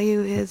really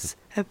value his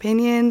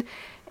opinion.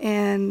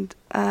 And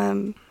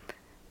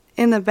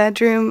in the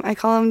bedroom, I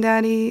call him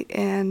daddy,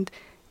 and,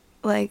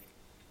 like,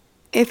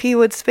 if he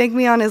would spank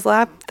me on his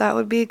lap, that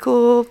would be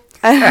cool.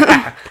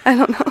 I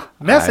don't know.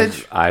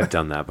 Message. I've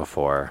done that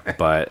before,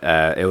 but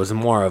it was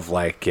more of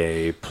like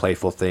a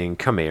playful thing.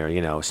 Come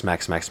here,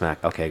 smack, smack,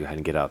 smack. Okay, go ahead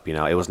and get up.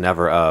 It was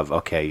never of,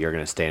 okay, you're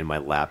going to stay in my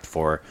lap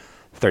for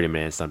 30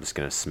 minutes. I'm just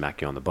going to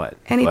smack you on the butt.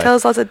 And he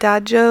tells lots of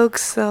dad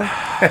jokes. So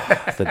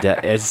the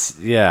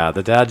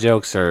dad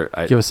jokes are.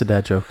 Give us a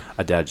dad joke.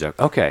 A dad joke.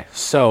 Okay,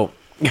 so.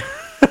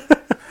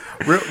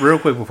 real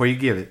quick before you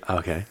give it.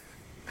 Okay.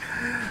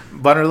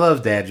 Bunner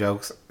loves dad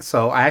jokes,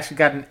 so I actually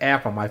got an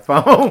app on my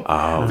phone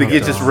to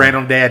get just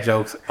random dad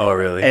jokes. Oh,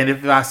 really? And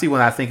if I see one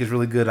I think is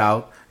really good,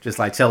 I'll just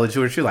like tell it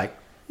to her. She's like,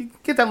 you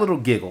get that little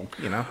giggle,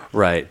 you know.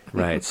 Right.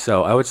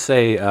 So I would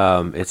say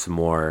it's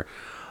more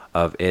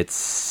of it's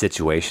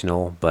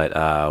situational, but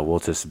we'll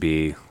just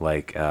be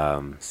like,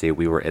 say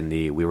we were in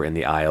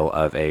the aisle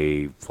of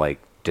a like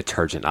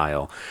detergent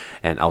aisle,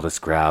 and I'll just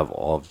grab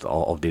all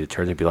of the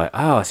detergent and be like,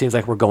 oh, it seems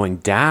like we're going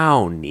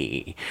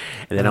down-y.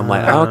 And then I'm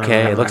like,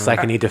 okay, it looks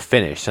like I need to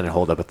finish. And I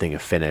hold up a thing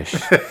of Finish.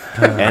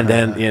 And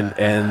then,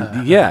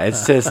 and yeah,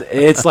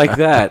 it's like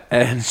that.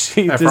 And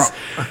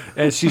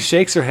she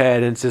shakes her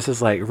head and just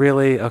is like,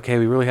 really? Okay,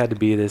 we really had to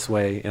be this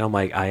way. And I'm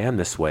like, I am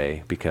this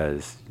way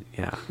because,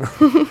 yeah.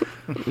 Do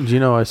you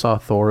know I saw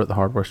Thor at the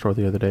hardware store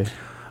the other day?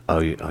 Oh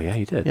yeah,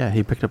 you did. Yeah,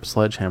 he picked up a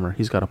sledgehammer.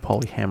 He's got a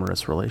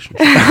polyamorous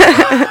relationship.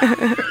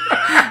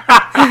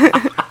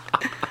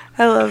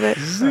 I love it.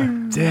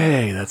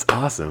 Dang, that's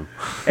awesome.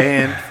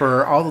 And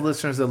for all the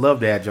listeners that love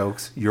dad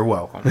jokes, you're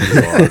welcome.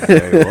 You are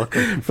very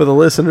welcome. For the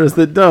listeners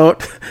that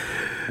don't,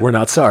 we're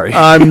not sorry.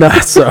 I'm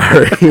not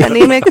sorry.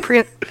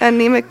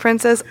 Anemic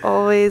Princess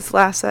always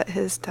laughs at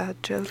his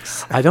dad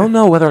jokes. I don't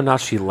know whether or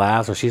not she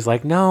laughs or she's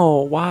like, no,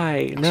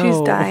 why? No. She's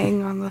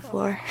dying on the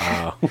floor.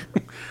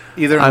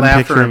 Either I'm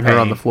laughter picturing or her pain.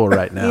 on the floor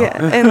right now.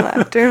 Yeah, and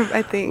laughter,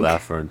 I think.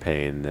 Laughter and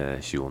pain,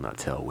 she will not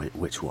tell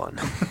which one.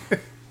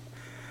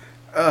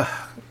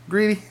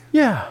 Greedy?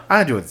 Yeah.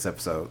 I enjoyed this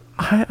episode.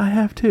 I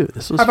have too.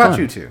 This was How about fun.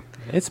 you two?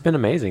 It's been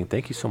amazing.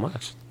 Thank you so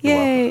much.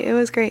 Yay, it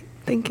was great.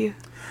 Thank you.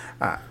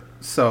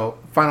 So,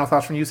 final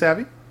thoughts from you,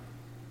 Savvy?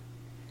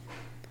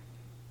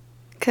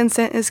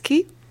 Consent is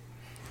key.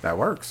 That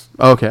works.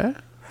 Okay.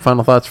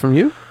 Final thoughts from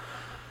you?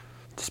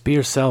 Just be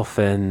yourself,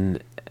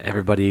 and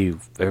everybody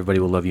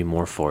will love you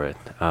more for it.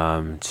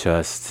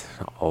 Just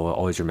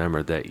always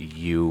remember that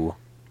you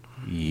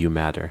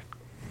matter.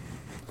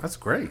 That's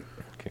great.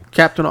 Okay.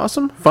 Captain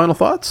Awesome, final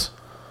thoughts?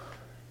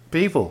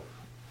 People,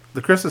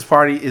 the Christmas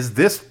party is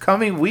this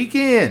coming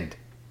weekend.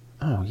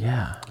 Oh,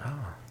 yeah.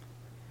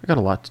 I got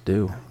a lot to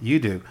do. You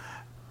do.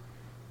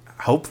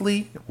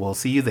 Hopefully, we'll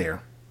see you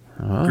there.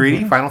 Okay.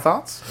 Greedy, final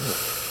thoughts?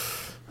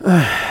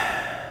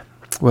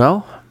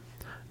 Well,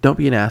 don't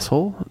be an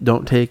asshole.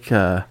 Don't take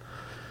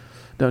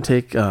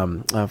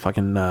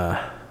fucking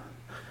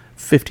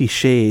 50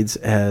 Shades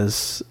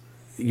as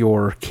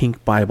your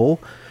kink Bible,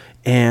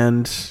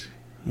 and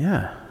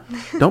yeah,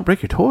 don't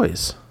break your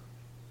toys.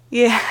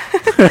 Yeah.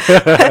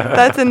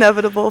 That's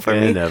inevitable for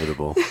me.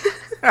 Inevitable.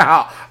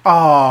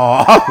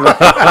 Oh.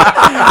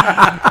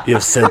 You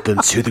have sent them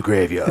to the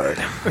graveyard.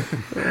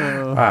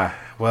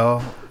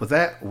 Well, with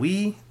that,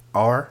 we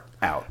are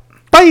out.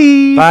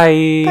 Bye.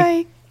 Bye.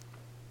 Bye.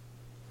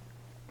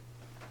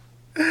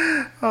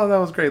 Oh, that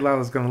was great.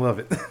 Lala's going to love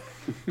it.